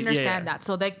comedians. I understand that.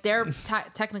 So they're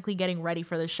technically getting ready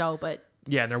for the show, but...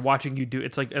 Yeah, and they're watching you do.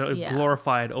 It's like a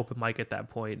glorified open mic at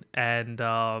that point. And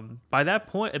by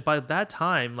that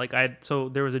time, like, so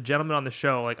there was a gentleman on the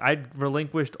show. Like, I'd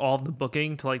relinquished all the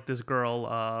booking to, like, this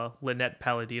girl, Lynette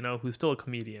Palladino, who's still a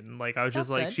comedian. Like, I was just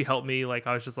like, she helped me. Like,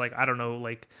 I was just like, I don't know.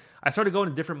 Like, I started going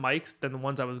to different mics than the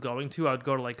ones I was going to. I would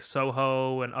go to, like,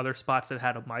 Soho and other spots that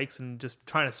had mics, and just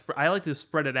trying to I like to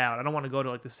spread it out. I don't want to go to,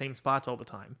 like, the same spots all the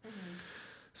time. Mm-hmm.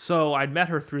 So I'd met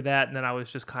her through that, and then I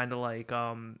was just kind of like,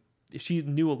 she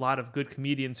knew a lot of good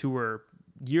comedians who were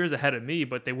years ahead of me,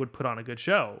 but they would put on a good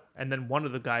show. And then one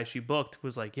of the guys she booked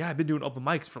was like, yeah, I've been doing open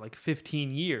mics for like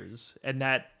 15 years. And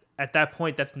that at that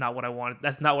point, that's not what I wanted.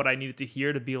 That's not what I needed to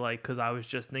hear, to be like, because I was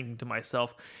just thinking to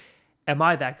myself, am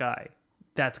I that guy?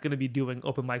 that's going to be doing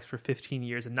open mics for 15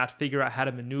 years and not figure out how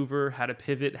to maneuver, how to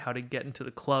pivot, how to get into the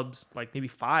clubs like maybe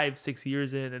 5-6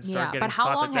 years in and start getting but how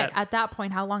spots long like that. at that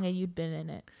point, how long had you been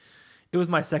in it? It was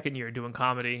my second year doing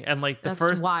comedy, and like the That's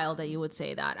first wild that you would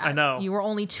say that. I know. You were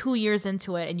only 2 years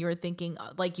into it and you were thinking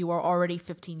like you were already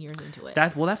 15 years into it.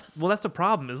 that's the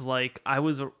problem is like I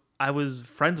was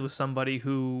friends with somebody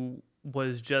who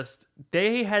was just,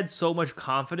 they had so much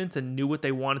confidence and knew what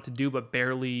they wanted to do but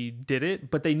barely did it,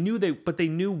 but they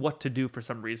knew what to do for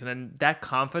some reason, and that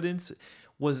confidence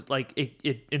was like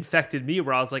it infected me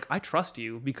where I was like, I trust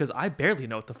you because I barely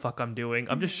know what the fuck I'm doing.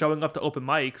 I'm just showing up to open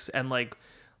mics and like,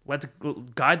 let's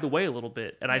guide the way a little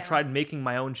bit. And I tried making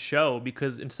my own show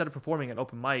because instead of performing at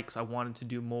open mics, I wanted to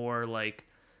do more like,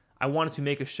 I wanted to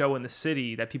make a show in the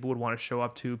city that people would want to show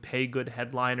up to, pay good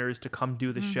headliners to come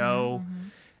do the show.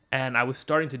 And I was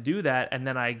starting to do that. And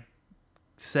then I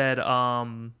said,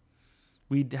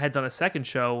 we had done a second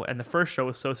show and the first show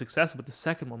was so successful, but the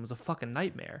second one was a fucking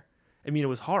nightmare. I mean, it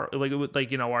was hard. Like, it was like,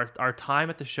 you know, our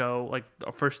time at the show, like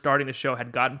first starting the show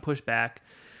had gotten pushed back.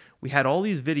 We had all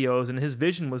these videos and his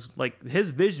vision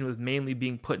was mainly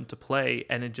being put into play.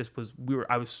 And it just was,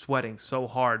 I was sweating so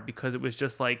hard because it was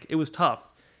just like, it was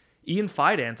tough. Ian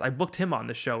Fidance, I booked him on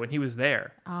the show and he was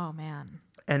there. Oh man.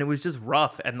 And it was just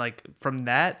rough. And like from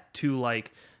that to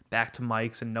like back to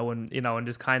mics and no one, you know, and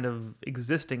just kind of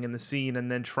existing in the scene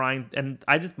and then trying, and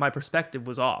my perspective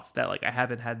was off that like I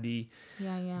haven't had the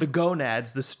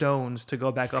gonads, the stones to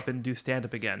go back up and do stand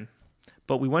up again.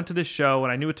 But we went to this show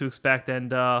and I knew what to expect.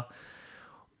 And,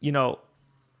 you know,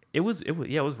 it was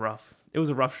rough. It was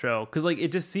a rough show because like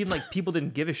it just seemed like people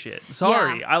didn't give a shit.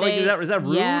 Sorry, is that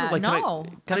rude? Yeah, like, no.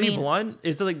 Can I be blunt?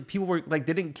 It's just like people were like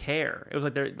they didn't care. It was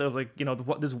like they're like, you know,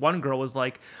 this one girl was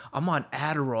like, I'm on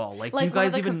Adderall. Like you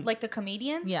guys even like the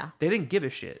comedians. Yeah, they didn't give a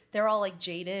shit. They're all like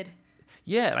jaded.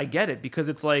 Yeah, I get it because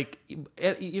it's like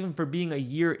even for being a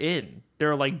year in,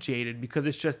 they're like jaded because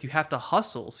it's just you have to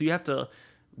hustle. So you have to.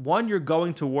 One, you're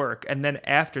going to work, and then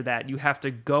after that, you have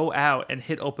to go out and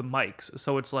hit open mics.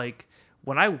 So it's like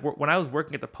when I was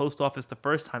working at the post office the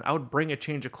first time, I would bring a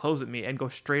change of clothes with me and go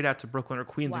straight out to Brooklyn or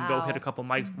Queens and go hit a couple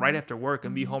mics right after work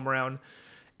and be home around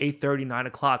 8:30, 9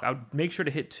 o'clock. I would make sure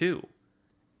to hit 2.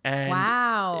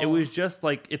 And it was just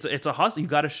like it's a hustle. You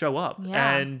got to show up,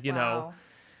 and you know.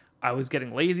 I was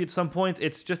getting lazy at some points.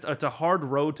 It's a hard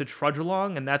road to trudge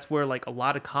along, and that's where like a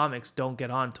lot of comics don't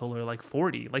get on till they're like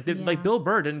 40. Like Bill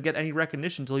Burr didn't get any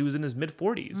recognition till he was in his mid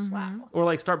 40s. Wow. Or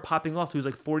like start popping off till he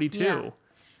was like 42.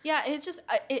 Yeah, it's just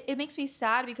it makes me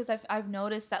sad because I've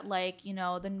noticed that like, you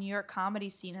know, the New York comedy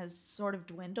scene has sort of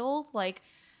dwindled. Like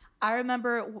I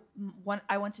remember when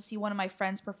I went to see one of my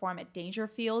friends perform at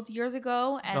Dangerfields years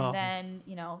ago, and then,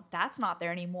 you know, that's not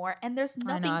there anymore. And there's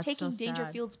nothing taking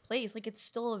Dangerfield's place. Like, it's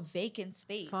still a vacant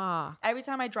space. Fuck. Every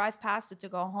time I drive past it to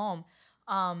go home.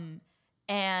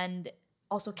 And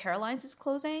also Caroline's is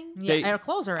closing. Yeah, they're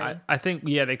closed already. I think,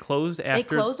 they closed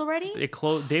after. They closed already? It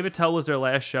closed. David Tell was their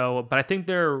last show, but I think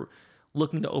they're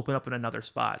looking to open up in another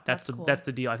spot. That's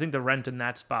the deal. I think the rent in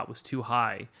that spot was too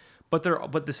high. But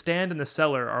the Stand and the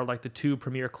Cellar are like the two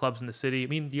premier clubs in the city. I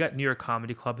mean, you got New York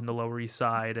Comedy Club in the Lower East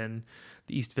Side and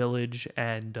the East Village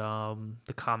and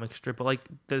the Comic Strip. But like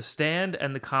the Stand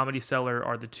and the Comedy Cellar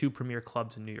are the two premier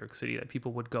clubs in New York City that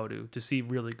people would go to see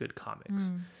really good comics.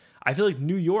 I feel like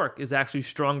New York is actually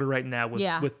stronger right now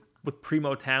with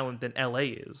primo talent than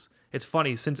LA is. It's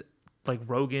funny, since like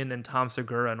Rogan and Tom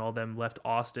Segura and all them left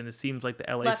Austin, it seems like the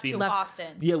LA scene left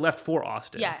Austin. Yeah, left for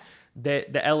Austin. Yeah.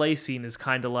 The LA scene is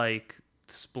kind of like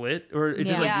split, or it's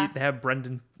just like they have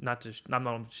Brendan, I'm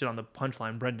not shit on the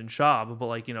punchline, Brendan Schaub, but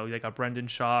like, you know, they got Brendan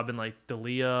Schaub and like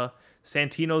D'Elia,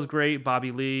 Santino's great,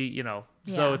 Bobby Lee, you know.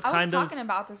 So it's I was talking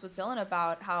about this with Dylan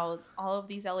about how all of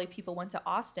these LA people went to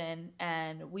Austin,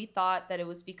 and we thought that it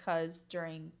was because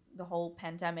during the whole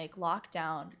pandemic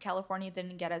lockdown, California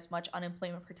didn't get as much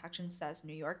unemployment protections as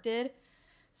New York did.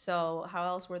 So how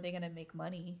else were they going to make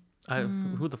money?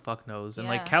 Who the fuck knows? And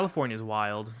like California's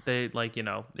wild. They like, you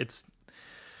know, it's.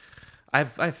 I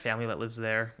have family that lives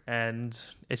there, and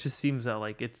it just seems that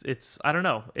like it's I don't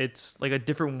know. It's like a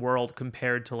different world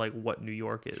compared to like what New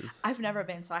York is. I've never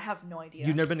been, so I have no idea.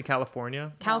 You've never been to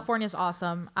California? California's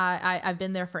awesome. I've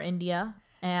been there for India.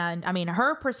 And I mean,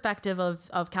 her perspective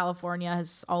of California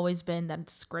has always been that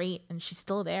it's great, and she's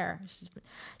still there.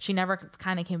 She never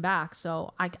kind of came back,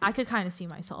 so I could kind of see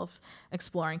myself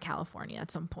exploring California at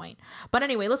some point. But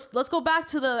anyway, let's go back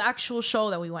to the actual show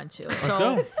that we went to. Let's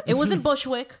go. It was in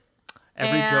Bushwick.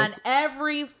 Every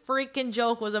every freaking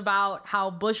joke was about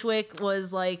how Bushwick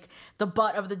was like the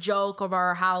butt of the joke,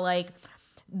 or how like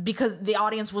because the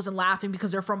audience wasn't laughing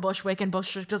because they're from Bushwick and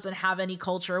Bushwick doesn't have any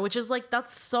culture, which is like,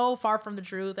 that's so far from the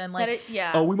truth. And like,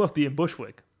 oh, we must be in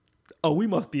Bushwick. Oh, we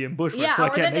must be in Bushwick, yeah, so I or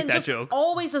can't then make and that just joke.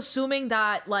 always assuming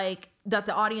that like that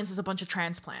the audience is a bunch of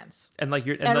transplants, And like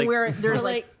and like, where there's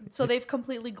like so they've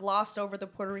completely glossed over the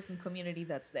Puerto Rican community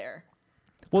that's there.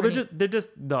 well, they're just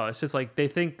no. It's just like they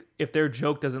think if their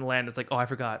joke doesn't land, it's like, oh, I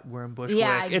forgot we're in Bushwick.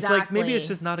 Yeah, It's like maybe it's exactly.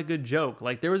 just not a good joke.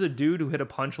 Like there was a dude who hit a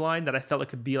punchline that I felt like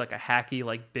could be like a hacky,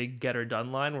 like big get her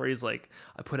done line where he's like,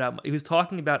 he was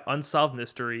talking about unsolved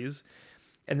mysteries,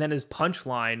 and then his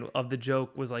punchline of the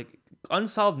joke was like,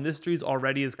 unsolved mysteries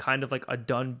already is kind of like a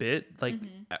done bit. Like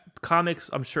comics,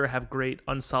 I'm sure, have great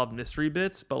unsolved mystery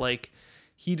bits, but like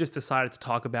he just decided to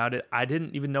talk about it. I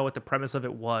didn't even know what the premise of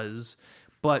it was,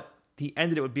 but he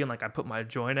ended it with being like, I put my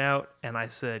joint out and I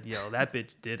said, yo, that bitch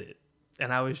did it.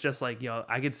 And I was just like, yo,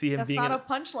 I could see him That's being not a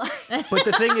punchline. but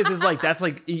the thing is like, that's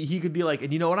like, he could be like,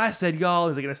 and you know what I said, y'all?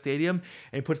 He's like in a stadium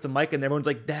and he puts the mic and everyone's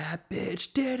like, that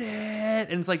bitch did it.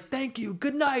 And it's like, thank you.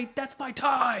 Good night. That's my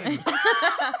time.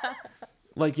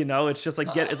 Like, you know, it's just like,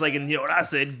 it's like, and you know what I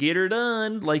said, get her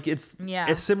done. Like it's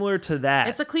similar to that.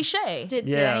 it's a cliche. Did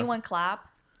Yeah. anyone clap?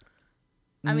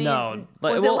 I mean, no.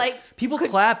 was it like- people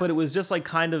clap, but it was just like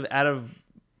kind of out of,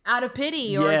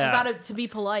 pity or just Yeah. to be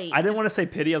polite. I didn't want to say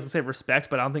pity. I was gonna say respect,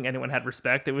 but I don't think anyone had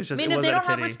respect. It was just, I mean, it if was they out don't of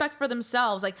have pity. respect for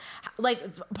themselves, like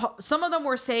some of them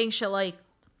were saying shit like,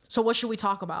 so what should we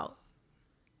talk about?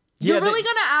 Yeah, You're really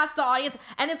gonna ask the audience,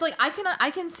 and it's like I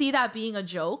can see that being a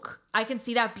joke. I can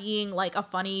see that being like a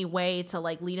funny way to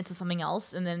like lead into something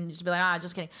else, and then just be like,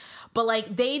 just kidding. But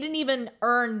like they didn't even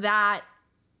earn that.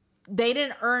 They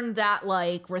didn't earn that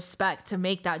like respect to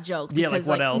make that joke because Yeah, like,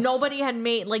 what else? nobody had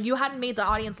made you hadn't made the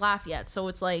audience laugh yet. So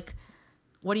it's like,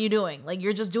 what are you doing? Like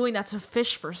you're just doing that to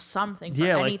fish for something, for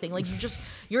Yeah, like- anything. Like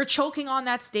you're choking on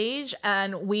that stage,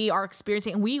 and we are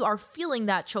experiencing, and we are feeling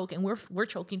that choke, and we're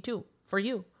choking too for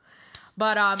you.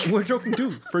 But We're joking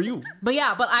too, for you. but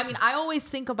yeah, but I mean, I always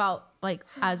think about like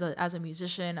as a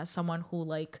musician, as someone who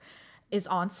like is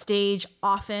on stage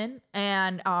often,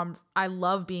 and I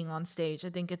love being on stage. I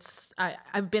think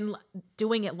I've been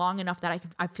doing it long enough that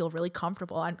I feel really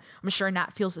comfortable. I'm sure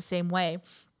Nat feels the same way.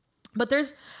 But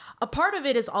there's a part of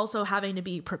it is also having to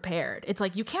be prepared. It's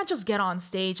like you can't just get on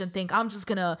stage and think I'm just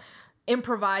gonna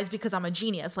improvise because I'm a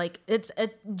genius. Like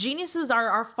geniuses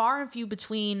are far and few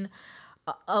between.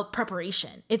 A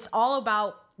preparation. It's all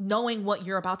about knowing what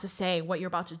you're about to say, what you're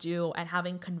about to do, and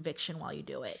having conviction while you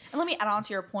do it. And let me add on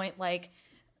to your point, like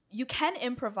you can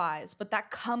improvise, but that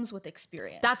comes with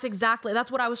experience. That's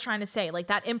what I was trying to say. Like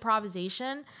that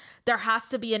improvisation, there has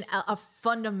to be a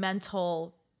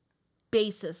fundamental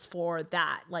basis for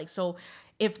that. Like, so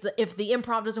if the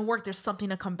improv doesn't work, there's something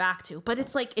to come back to. But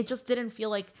it's like, it just didn't feel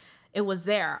like it was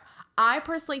there. I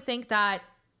personally think that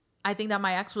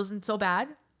my ex wasn't so bad.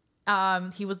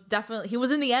 He was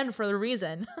in the end for the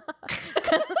reason.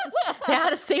 They had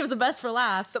to save the best for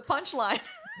last. the punchline.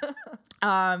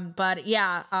 But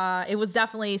yeah, it was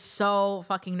definitely so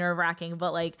fucking nerve-wracking.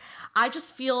 But like, I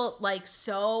just feel like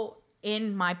so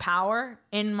in my power,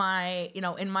 in my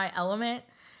element,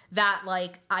 that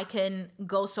like I can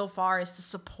go so far as to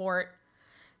support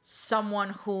someone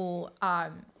who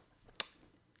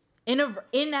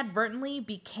inadvertently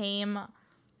became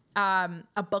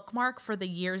a bookmark for the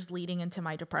years leading into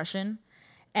my depression.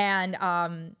 And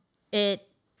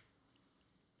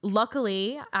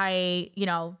luckily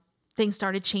things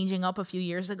started changing up a few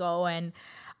years ago, and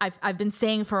I've been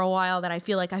saying for a while that I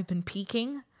feel like I've been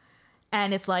peaking,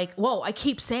 and it's like, whoa, I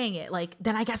keep saying it, like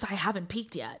then I guess I haven't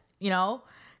peaked yet,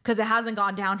 because it hasn't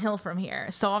gone downhill from here.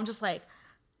 So I'm just like,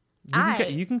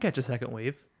 You can catch a second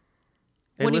wave.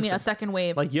 Hey, what do you mean listen, a second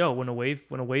wave? Like, yo, when a wave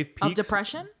peaks of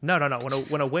depression? No.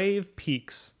 When a wave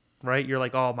peaks, right? You're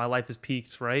like, oh, my life is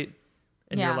peaked, right?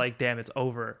 And Yeah. you're like, damn, it's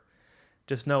over.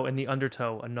 Just know in the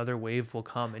undertow, another wave will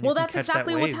come, and Well, you can that's catch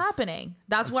exactly that what's wave. happening.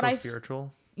 That's I'm what so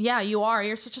spiritual. Yeah, you are.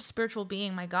 You're such a spiritual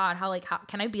being. My God, how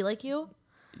can I be like you?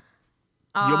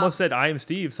 You almost said I am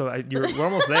Steve, so we're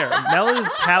almost there. Mel is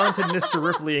talented Mr.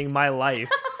 Ripleying my life.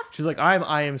 She's like,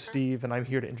 I am Steve, and I'm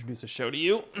here to introduce a show to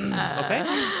you. Okay.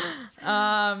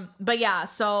 But yeah,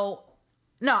 so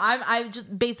no, I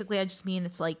just mean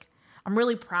it's like I'm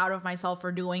really proud of myself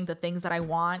for doing the things that I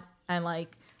want, and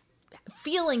like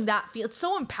feeling that it's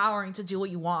so empowering to do what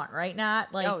you want, right, Nat?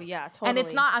 Like, Oh, yeah, totally.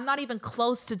 And I'm not even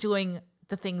close to doing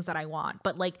the things that I want,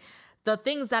 but like the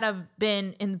things that have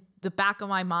been in the back of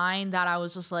my mind that I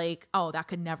was just like, oh, that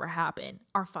could never happen,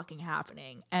 are fucking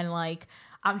happening. And like,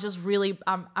 I'm just really,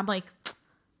 I'm like,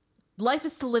 life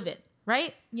is to live it,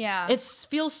 right? Yeah. It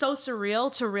feels so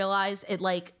surreal to realize it.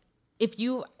 Like, if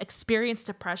you experience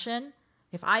depression,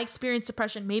 If I experienced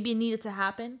depression, maybe it needed to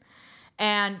happen.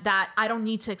 And that I don't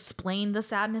need to explain the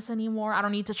sadness anymore. I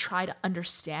don't need to try to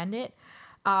understand it.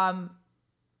 All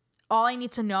I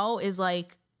need to know is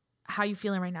like, how you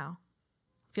feeling right now?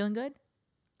 Feeling good?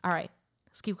 All right,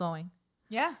 let's keep going.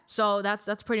 Yeah. So that's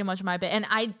pretty much my bit. And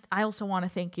I also want to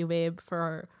thank you, babe,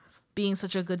 for being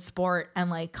such a good sport and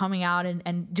like coming out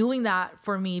and doing that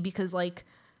for me, because like,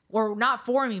 or not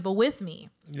for me, but with me.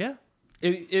 Yeah.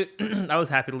 I was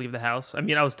happy to leave the house. I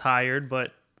mean, I was tired,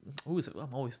 but I'm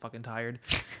always fucking tired.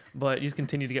 But you just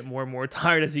continue to get more and more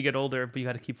tired as you get older, but you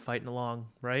got to keep fighting along,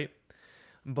 right?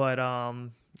 But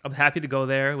I'm happy to go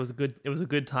there. It was a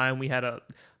good time. We had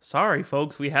sorry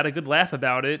folks, we had a good laugh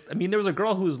about it. I mean, there was a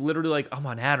girl who was literally like, I'm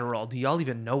on Adderall. Do y'all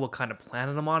even know what kind of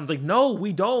planet I'm on? It's like, no,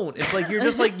 we don't. It's like you're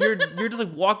just like you're just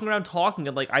like walking around talking,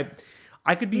 and like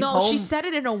I could be home. She said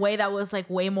it in a way that was like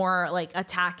way more like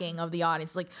attacking of the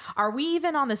audience. Like, are we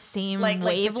even on the same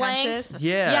wavelength? pretentious?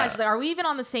 Yeah. She's like, are we even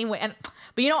on the same way?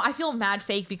 But I feel mad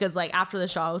fake because like after the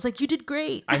show, I was like, you did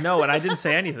great. I know, and I didn't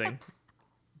say anything.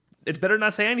 It's better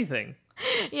not say anything.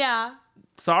 Yeah.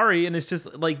 Sorry, and it's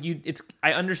just like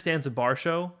I understand it's a bar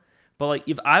show, but like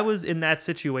if I was in that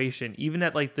situation, even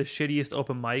at like the shittiest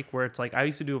open mic where it's like I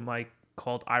used to do a mic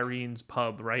called Irene's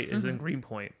Pub, right? It's in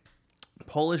Greenpoint.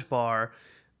 Polish bar,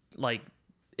 like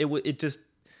it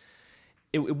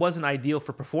wasn't ideal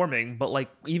for performing, but like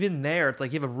even there, it's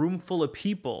like you have a room full of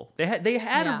people. They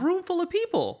had a room full of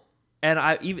people, and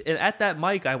and at that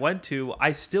mic I went to,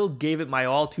 I still gave it my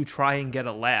all to try and get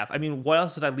a laugh. I mean, what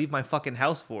else did I leave my fucking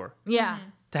house for? Yeah.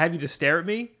 To have you just stare at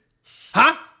me,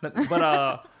 huh?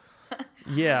 But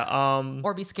yeah.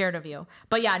 Or be scared of you.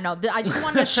 But yeah, no. I just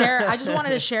wanted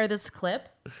to share this clip.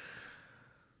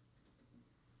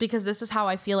 Because this is how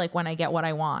I feel like when I get what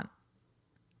I want.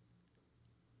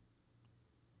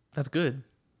 That's good.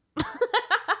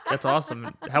 That's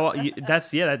awesome. That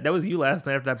was you last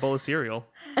night after that bowl of cereal.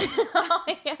 Oh,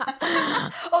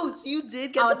 yeah. Oh, so you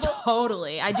did get the bowl?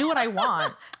 Totally. I do what I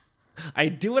want. I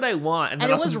do what I want, and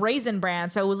it was Raisin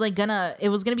Bran, so it was like gonna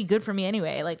be good for me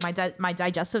anyway. Like my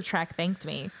digestive tract thanked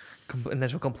me. And then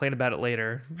she'll complain about it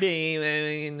later. Babe,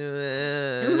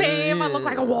 I look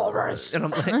like a walrus. And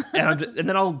I'm like, and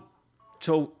then I'll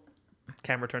show.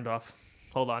 Camera turned off.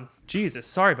 Hold on. Jesus,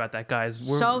 sorry about that, guys.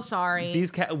 So sorry.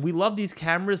 We love these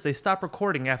cameras. They stop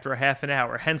recording after a half an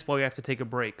hour. Hence why we have to take a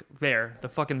break. There, the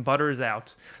fucking butter is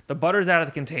out. The butter's out of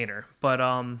the container. But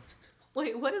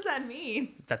Wait, what does that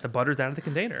mean? That the butter's out of the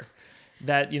container.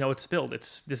 That, it's spilled.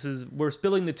 We're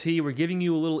spilling the tea. We're giving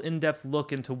you a little in-depth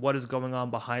look into what is going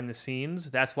on behind the scenes.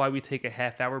 That's why we take a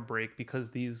half-hour break, because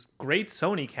these great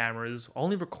Sony cameras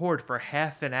only record for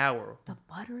half an hour. The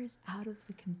butter is out of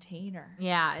the container.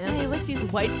 Yeah. Hey, like these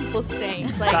white people saying.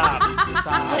 It's like, Stop.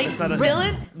 like It's not a-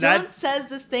 Dylan says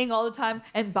this thing all the time,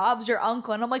 and Bob's your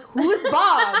uncle. And I'm like, who is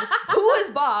Bob? Who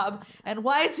is Bob? And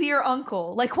why is he your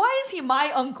uncle? Like, why is he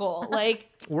my uncle? Like,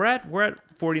 We're at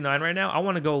 49 right now. I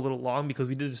want to go a little long because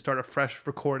we did just start a fresh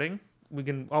recording.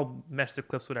 I'll mesh the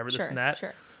clips, whatever, this and that.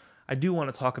 Sure. I do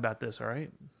want to talk about this, all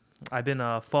right? I've been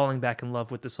falling back in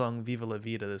love with the song Viva La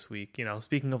Vida this week.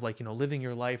 Speaking of like, living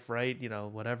your life, right?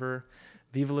 Whatever.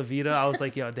 Viva La Vida. I was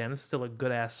like, yo, damn, this is still a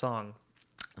good ass song.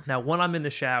 Now, when I'm in the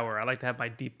shower, I like to have my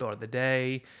deep thought of the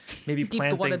day. Maybe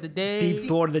plan things. Deep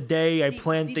thought of the day. I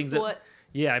plan things.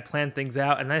 Yeah, I plan things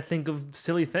out, and I think of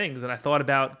silly things. And I thought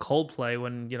about Coldplay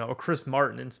when, or Chris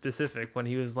Martin in specific, when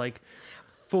he was like,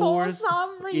 for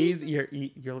some reason.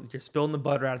 You're spilling the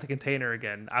butter out of the container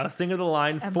again. I was thinking of the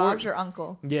line. And Bob's your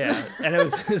uncle. Yeah, and it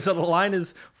was so the line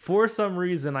is, for some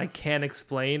reason I can't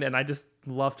explain, and I just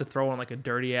love to throw on like a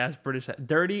dirty ass British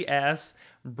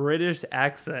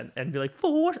accent and be like,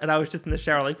 and I was just in the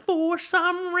shower like, for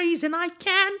some reason I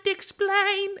can't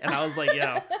explain, and I was like,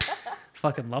 yo.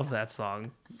 Fucking love that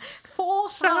song. For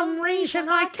some reason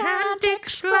I can't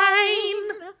explain.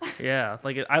 Yeah,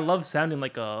 like I love sounding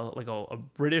like a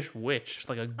British witch,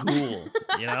 like a ghoul.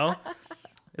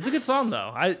 It's a good song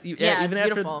though. It's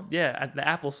beautiful. The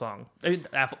Apple song.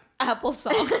 Apple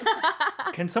song.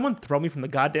 Can someone throw me from the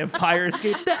goddamn fire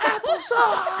escape? The Apple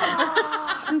song.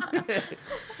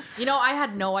 I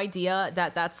had no idea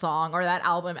that song or that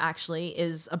album actually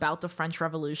is about the French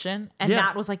Revolution. And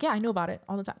Nat was like, yeah, I know about it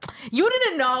all the time. You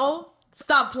didn't know?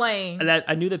 Stop playing. And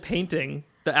I knew the painting,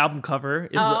 the album cover,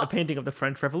 is a painting of the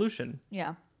French Revolution.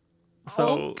 Yeah.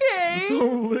 So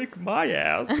lick my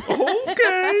ass.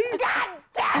 Okay.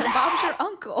 And Bob's your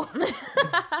uncle.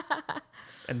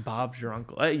 And Bob's your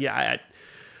uncle.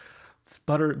 It's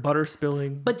butter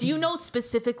spilling. But do you know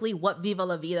specifically what Viva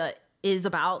La Vida is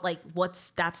about? Like,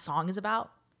 what's that song is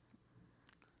about?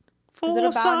 Is it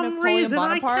about Napoleon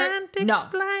Bonaparte? No,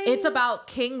 it's about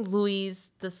King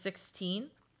Louis the 16th,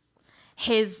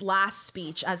 his last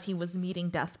speech as he was meeting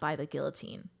death by the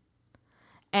guillotine.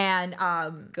 And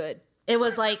Good. it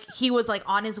was like he was like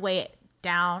on his way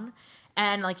down,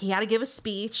 and like he had to give a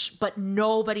speech, but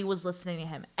nobody was listening to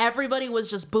him. Everybody was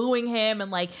just booing him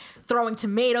and like throwing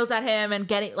tomatoes at him and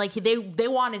getting like they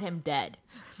wanted him dead.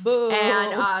 Boo.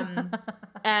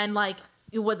 And like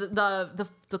what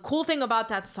the cool thing about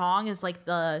that song is like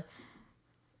the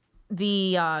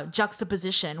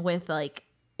juxtaposition with like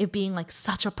it being like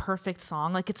such a perfect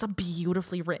song. Like it's a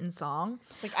beautifully written song.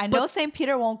 Like I know St.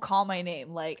 Peter won't call my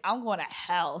name. Like I'm going to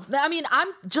hell. I mean, I'm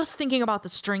just thinking about the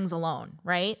strings alone,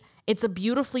 right? It's a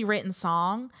beautifully written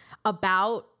song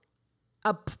about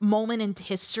a moment in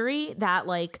history that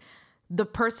like the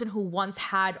person who once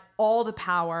had all the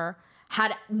power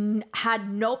had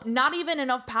not even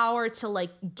enough power to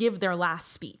like give their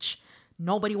last speech.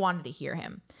 Nobody wanted to hear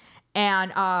him.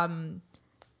 And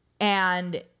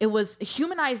it was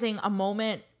humanizing a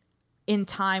moment in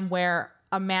time where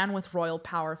a man with royal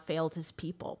power failed his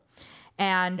people.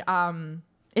 And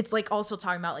it's like also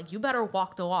talking about like you better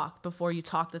walk the walk before you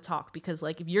talk the talk, because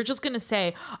like if you're just gonna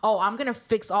say, oh, I'm gonna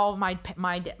fix all of my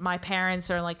parents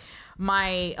or like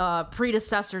my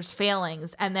predecessors'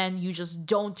 failings, and then you just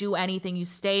don't do anything, you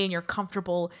stay in your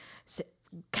comfortable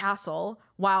castle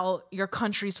while your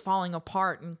country's falling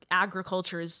apart and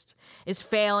agriculture is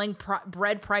failing,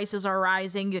 bread prices are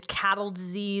rising, the cattle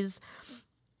disease,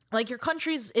 like your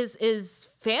country's is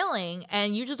failing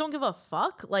and you just don't give a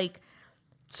fuck. Like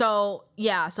so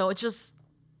it's just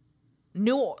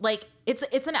new, like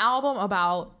it's an album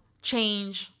about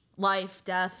change, life,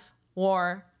 death,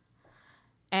 war,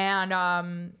 and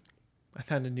I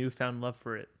found a newfound love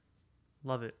for it.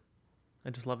 Love it. I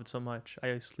just love it so much.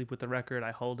 I sleep with the record.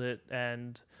 I hold it,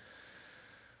 and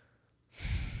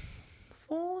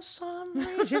for some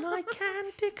reason I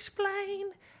can't explain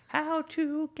how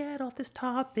to get off this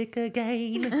topic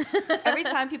again. Every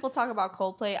time people talk about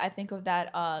Coldplay, I think of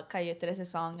that Calle 13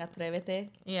 song, Atrévete.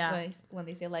 Yeah. When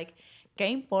they say like,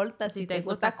 ¿Qué importa si te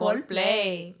gusta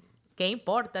Coldplay? ¿Qué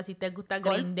importa si te gusta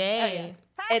Green Day?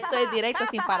 Esto es directo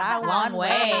sin parar, one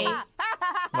way.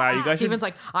 Wow, you guys. Steven's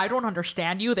like, I don't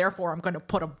understand you, therefore I'm going to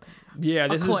put a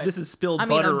This is spilled I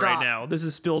mean, butter a drop. right now. This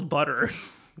is spilled butter.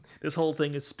 This whole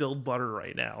thing is spilled butter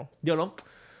right now. You know?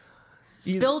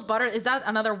 Spilled butter. Is that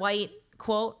another white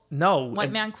quote? No.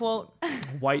 White man quote?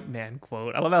 White man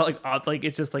quote. I love how like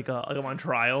it's just like I'm on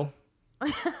trial.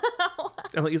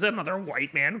 I'm like, is that another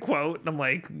white man quote? And I'm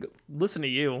like, listen to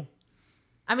you.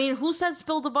 I mean, who says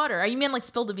spill the butter? Are you mean like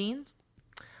spill the beans?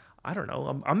 I don't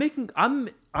know.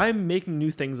 I'm making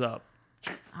new things up.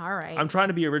 All right. I'm trying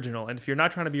to be original, and if you're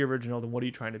not trying to be original, then what are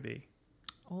you trying to be?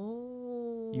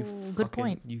 Oh, You good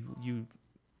point. You.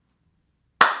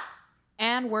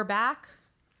 And we're back.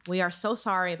 We are so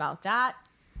sorry about that.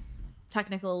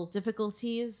 Technical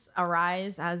difficulties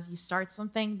arise as you start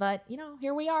something, but you know,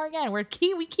 here we are again. We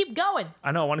keep going.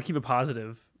 I know. I want to keep it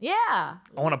positive. Yeah. I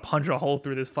want to punch a hole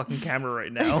through this fucking camera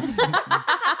right now.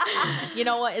 You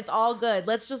know what? It's all good.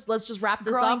 Let's just wrap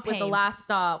this Growing up with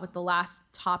the last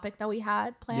topic that we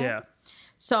had planned. Yeah.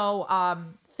 So,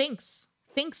 Thinx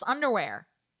underwear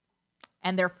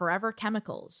and their forever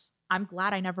chemicals. I'm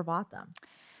glad I never bought them.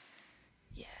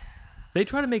 They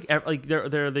try to make like they're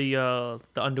the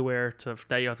underwear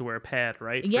that you have to wear a pad,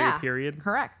 right? For your period.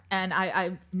 Correct. And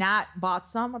I Nat bought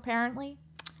some apparently.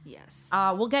 Yes.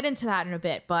 We'll get into that in a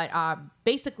bit, but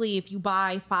basically, if you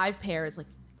buy 5 pairs, like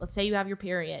let's say you have your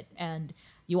period and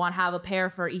you want to have a pair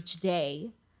for each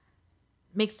day,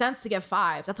 makes sense to get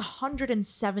 5. That's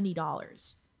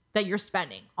 $170 that you're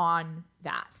spending on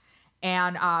that.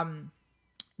 And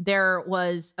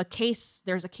there's a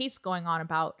case going on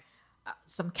about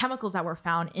some chemicals that were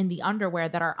found in the underwear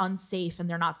that are unsafe and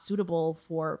they're not suitable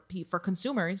for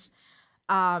consumers.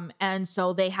 And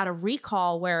so they had a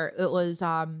recall where it was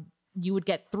you would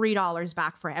get $3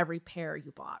 back for every pair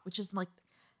you bought, which is like,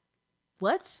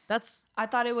 what? I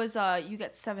thought it was you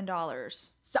get $7.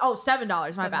 So,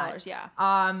 $7. My bad. $7, yeah.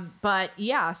 But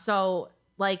yeah, so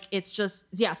like it's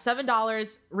just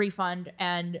 $7 refund,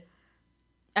 and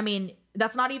I mean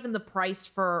that's not even the price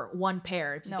for one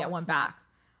pair if you get one back.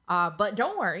 But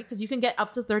don't worry, because you can get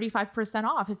up to 35%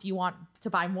 off if you want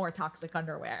to buy more toxic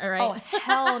underwear, right? Oh,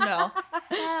 hell no.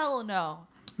 Hell no.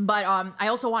 But I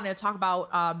also wanted to talk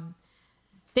about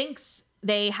Thinx.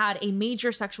 They had a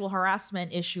major sexual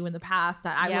harassment issue in the past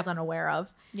that I was unaware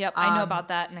of. Yep, I know about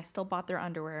that, and I still bought their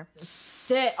underwear.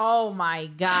 Oh my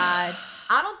God.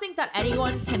 I don't think that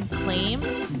anyone can claim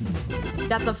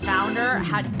that the founder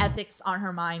had ethics on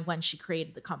her mind when she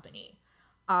created the company.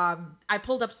 I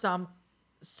pulled up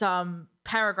some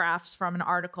paragraphs from an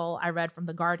article I read from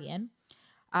The Guardian.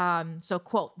 So,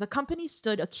 quote, the company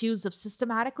stood accused of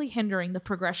systematically hindering the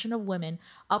progression of women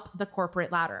up the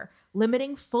corporate ladder,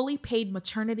 limiting fully paid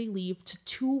maternity leave to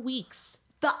 2 weeks.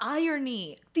 The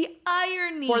irony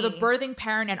For the birthing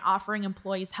parent and offering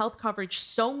employees health coverage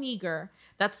so meager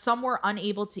that some were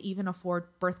unable to even afford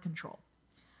birth control.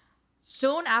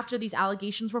 Soon after these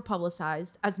allegations were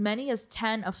publicized, as many as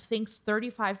 10 of Think's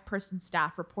 35-person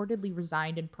staff reportedly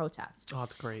resigned in protest. Oh,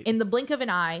 that's great. In the blink of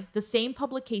an eye, the same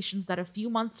publications that a few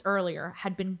months earlier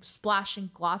had been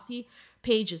splashing glossy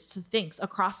pages to Think's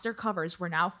across their covers were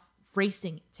now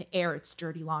racing to air its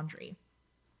dirty laundry.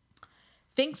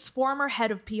 Think's former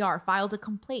head of PR filed a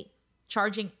complaint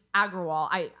charging Agrawal,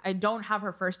 I don't have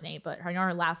her first name, but I know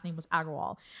her last name was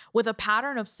Agrawal, with a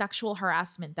pattern of sexual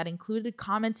harassment that included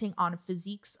commenting on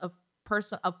physiques of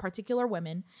particular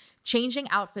women, changing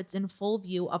outfits in full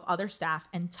view of other staff,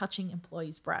 and touching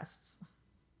employees' breasts.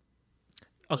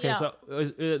 Okay, Yeah. so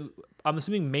I'm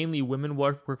assuming mainly women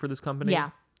work for this company? Yeah.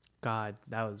 God,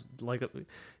 that was like...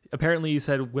 apparently you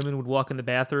said women would walk in the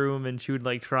bathroom and she would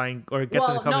like try and... or get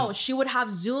them to come in. She would have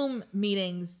Zoom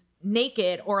meetings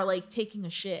naked or like taking a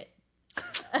shit.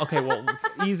 Okay, well,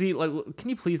 easy. Like, can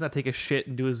you please not take a shit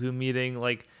and do a Zoom meeting?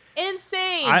 Like,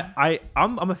 Insane.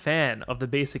 I'm a fan of the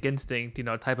Basic Instinct,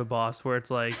 type of boss where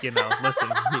it's like, listen,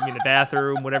 meet me in the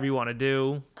bathroom, whatever you want to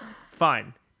do.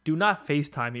 Fine. Do not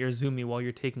FaceTime me or Zoom me while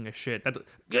you're taking a shit. That's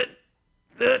good.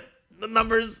 The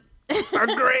numbers are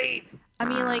great. I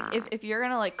mean, like, if you're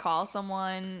gonna like call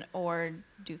someone or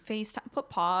do FaceTime, put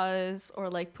pause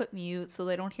or like put mute so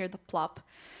they don't hear the plop.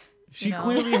 She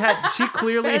clearly had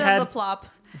The plop.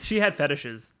 she had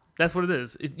fetishes. That's what it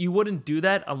is. You wouldn't do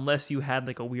that unless you had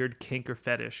like a weird kink or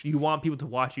fetish. You want people to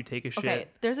watch you take a shit. Okay,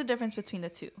 there's a difference between the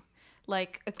two.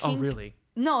 Like a kink. Oh, really?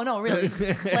 No, really.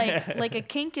 like a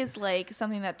kink is like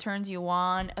something that turns you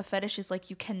on. A fetish is like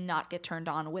you cannot get turned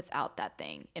on without that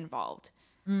thing involved.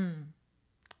 Well,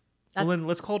 then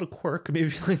let's call it a quirk. Maybe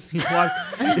she likes people watch.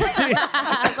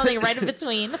 Something right in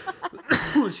between.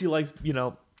 She likes,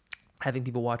 having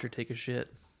people watch her take a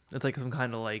shit. It's like some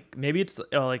kind of like, maybe it's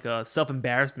like a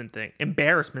embarrassment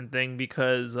thing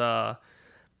because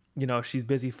she's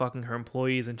busy fucking her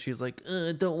employees and she's like,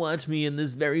 don't watch me in this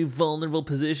very vulnerable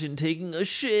position taking a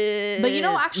shit. But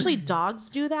actually dogs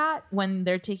do that when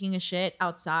they're taking a shit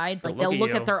outside. Like they'll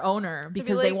look at their owner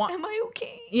because like, they want. Am I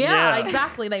okay? Yeah,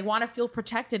 exactly. They want to feel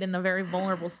protected in a very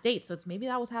vulnerable state. So it's maybe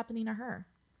that was happening to her.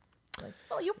 Like,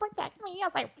 well, you protect me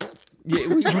as I. Yeah,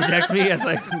 you protect me as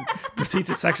I proceed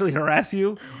to sexually harass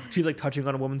you. She's like touching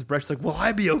on a woman's breast. She's like, will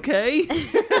I be okay?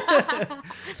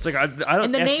 It's like I don't.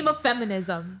 In the name of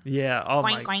feminism. Yeah. Oh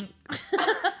Boink, my. boink.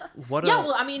 What? Yeah.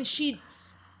 Well, I mean,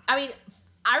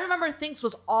 I remember Thinks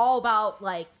was all about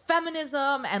like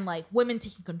feminism and like women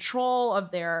taking control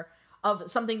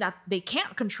of something that they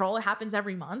can't control. It happens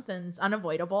every month and it's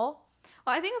unavoidable.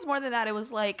 Well, I think it's more than that. It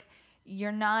was like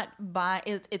you're not buying.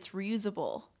 It's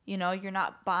reusable. You're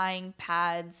not buying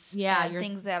pads. Yeah, and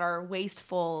things that are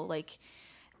wasteful. Like,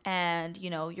 and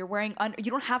you're wearing. You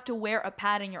don't have to wear a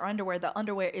pad in your underwear. The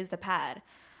underwear is the pad.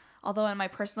 Although in my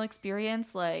personal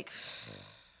experience, like,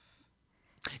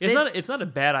 it's not a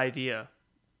bad idea.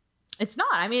 It's not.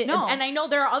 I mean, No. and I know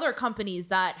there are other companies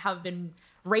that have been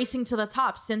racing to the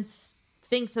top since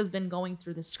Thinks has been going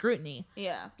through the scrutiny.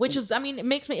 yeah. Which is, I mean, it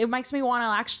makes me want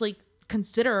to actually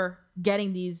consider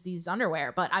getting these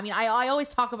underwear. But I mean, I always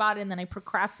talk about it and then I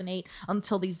procrastinate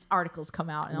until these articles come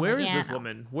out. And Where is this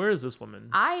woman? Where is this woman?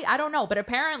 I don't know, but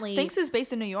apparently Thinks is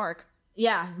based in New York.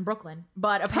 Yeah, in Brooklyn.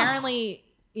 But apparently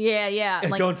yeah.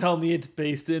 Like, Don't tell me it's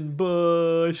based in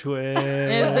Bushwick.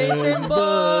 It's based in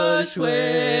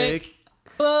Bushwick.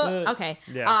 Okay.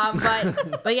 Yeah.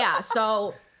 But yeah,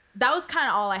 so that was kind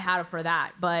of all I had for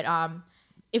that. But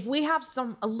if we have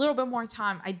a little bit more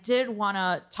time, I did want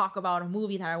to talk about a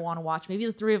movie that I want to watch. Maybe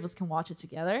the three of us can watch it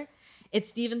together. It's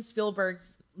Steven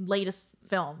Spielberg's latest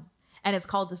film, and it's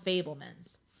called The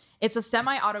Fabelmans. It's a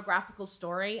semi-autographical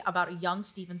story about a young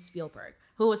Steven Spielberg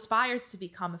who aspires to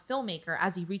become a filmmaker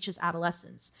as he reaches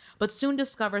adolescence, but soon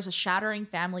discovers a shattering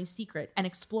family secret and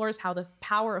explores how the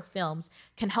power of films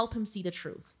can help him see the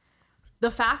truth.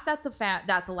 The fact that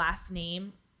the last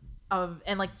name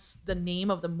and like the name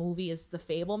of the movie is The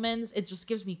Fabelmans, it just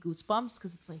gives me goosebumps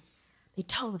because it's like they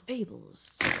tell the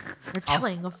fables. They're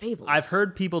telling of fables. I've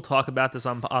heard people talk about this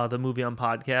on the movie on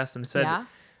podcast and said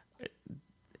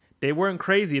they weren't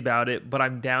crazy about it, but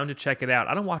I'm down to check it out.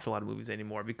 I don't watch a lot of movies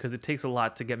anymore because it takes a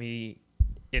lot to get me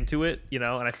into it, and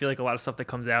I feel like a lot of stuff that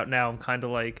comes out now, I'm kind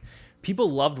of like,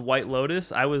 people loved White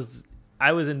Lotus. I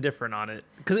I was indifferent on it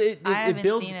because I haven't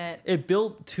built seen it. It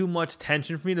built too much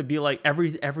tension for me to be like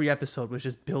every episode was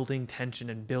just building tension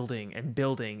and building and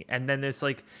building, and then it's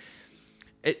like,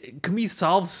 can we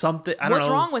solve something? I don't know.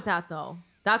 What's wrong with that though?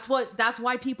 That's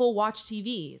why people watch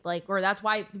TV, like, or that's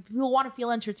why people want to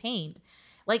feel entertained.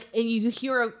 Like, and you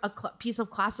hear a piece of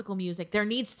classical music, there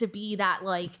needs to be that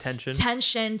like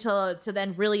tension to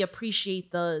then really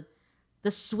appreciate the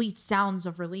sweet sounds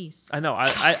of release. I know.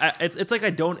 It's like I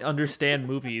don't understand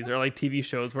movies or like TV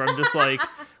shows where I'm just like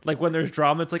when there's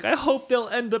drama, it's like I hope they'll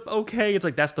end up okay. It's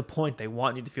like that's the point. They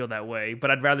want you to feel that way,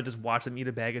 but I'd rather just watch them eat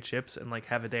a bag of chips and like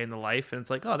have a day in the life, and it's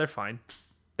like, oh, they're fine.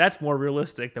 That's more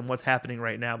realistic than what's happening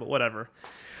right now. But whatever.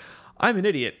 I'm an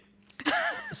idiot.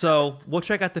 So we'll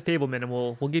check out The Fableman and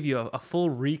we'll give you a full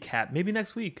recap maybe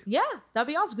next week. Yeah, that'd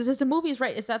be awesome because it's the movies,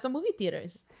 right? It's at the movie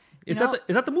theaters. Is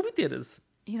that the movie theaters?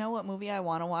 You know what movie I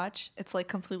want to watch? It's like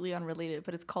completely unrelated,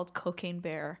 but it's called Cocaine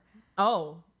Bear.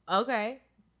 Oh, okay.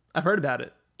 I've heard about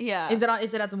it. Yeah. Is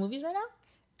it at the movies right now?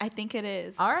 I think it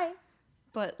is. All right.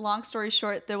 But long story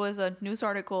short, there was a news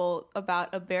article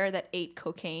about a bear that ate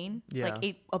cocaine, like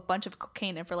ate a bunch of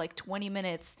cocaine, and for like 20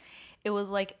 minutes, it was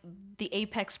like the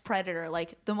apex predator,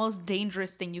 like the most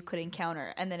dangerous thing you could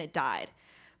encounter, and then it died.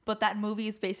 But that movie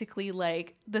is basically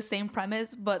like the same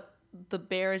premise, but the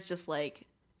bear is just like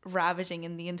ravaging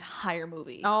in the entire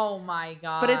movie. Oh my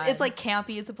god! But it's like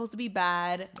campy. It's supposed to be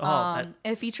bad.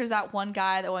 It features that one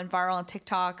guy that went viral on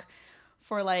TikTok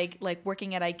for like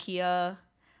working at IKEA.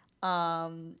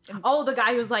 The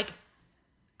guy who's like,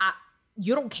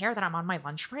 you don't care that I'm on my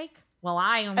lunch break? Well,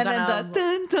 I am and gonna.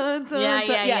 Then dun,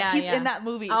 Yeah. He's in that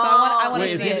movie, so I want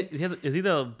to see it. Is he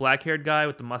the black-haired guy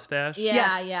with the mustache?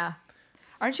 Yeah.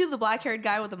 Aren't you the black-haired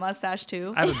guy with the mustache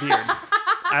too? I have a beard.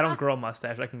 I don't grow a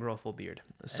mustache. I can grow a full beard.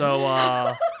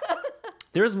 So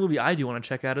there's a movie I do want to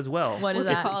check out as well. What is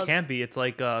that? It can't be. It's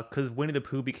like because Winnie the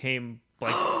Pooh became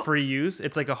like free use.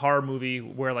 It's like a horror movie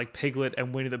where like Piglet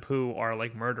and Winnie the Pooh are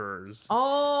like murderers.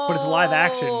 Oh, but it's live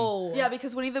action. Yeah,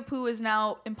 because Winnie the Pooh is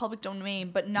now in public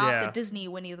domain, but not the Disney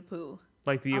Winnie the Pooh.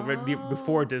 Like the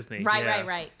before Disney.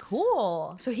 Right.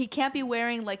 Cool. So he can't be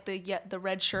wearing like the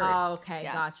red shirt. Oh, okay,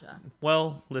 gotcha.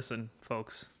 Well, listen,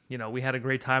 folks. You know, we had a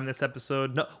great time this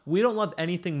episode. No, we don't love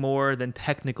anything more than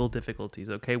technical difficulties,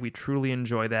 okay? We truly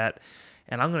enjoy that.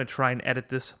 And I'm going to try and edit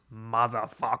this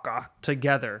motherfucker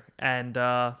together. And,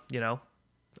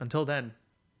 until then,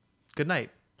 good night.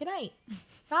 Good night.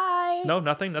 Bye. No,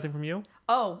 nothing from you?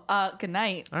 Oh, good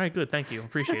night. All right, good. Thank you.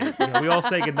 Appreciate it. We all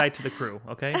say good night to the crew,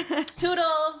 okay?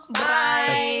 Toodles. Bye.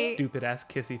 That stupid-ass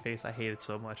kissy face. I hate it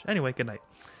so much. Anyway, good night.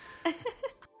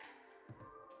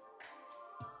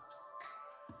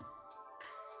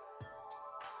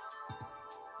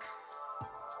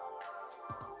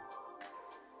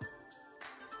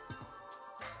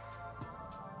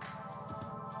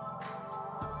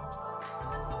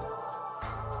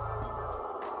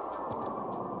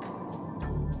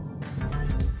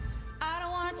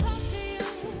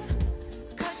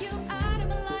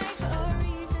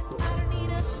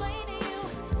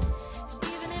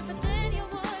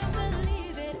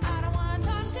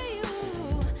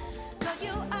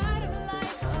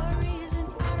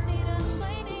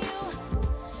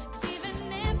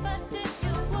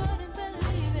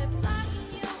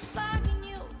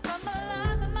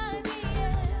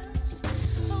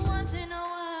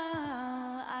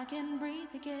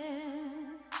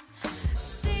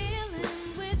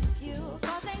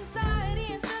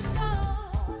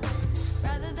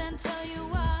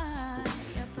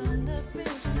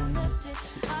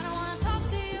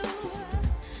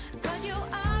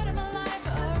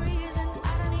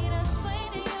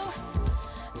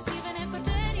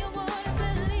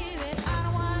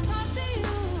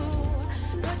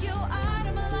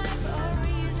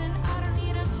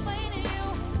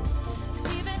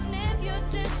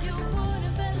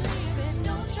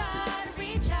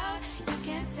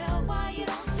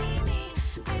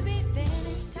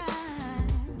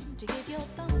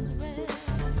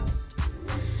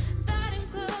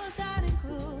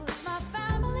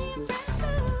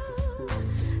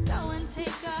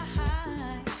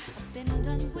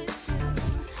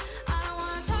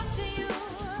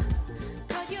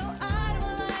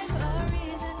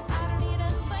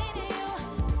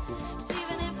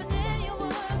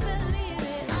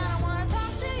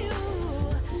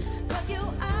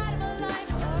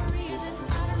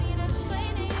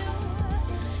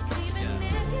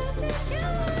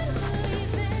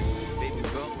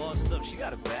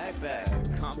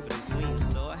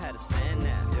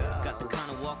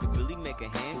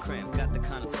 Got the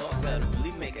kind of talk that'll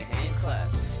really make a hand clap.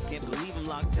 Can't believe I'm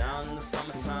locked down in the the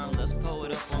summertime, let's pull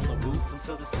it up on the roof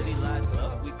until the city lights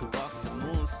up. We could walk the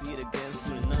moon, see it again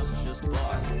soon enough, just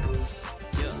bark.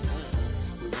 Yeah,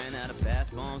 we ran out of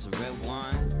bath bombs and red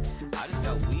wine. I just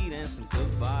got weed and some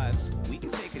good vibes. We can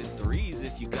take it in threes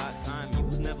if you got time. You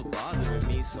was never bothering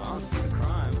me, so I don't see the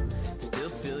crime. Still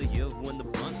feel you when the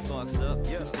blunt sparks up.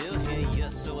 Still hear you,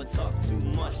 so I talk too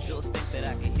much. Still think that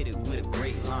I can hit it with a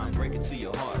great line. Break it to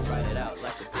your heart, write it out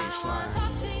like a bass I line. wanna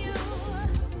talk to you.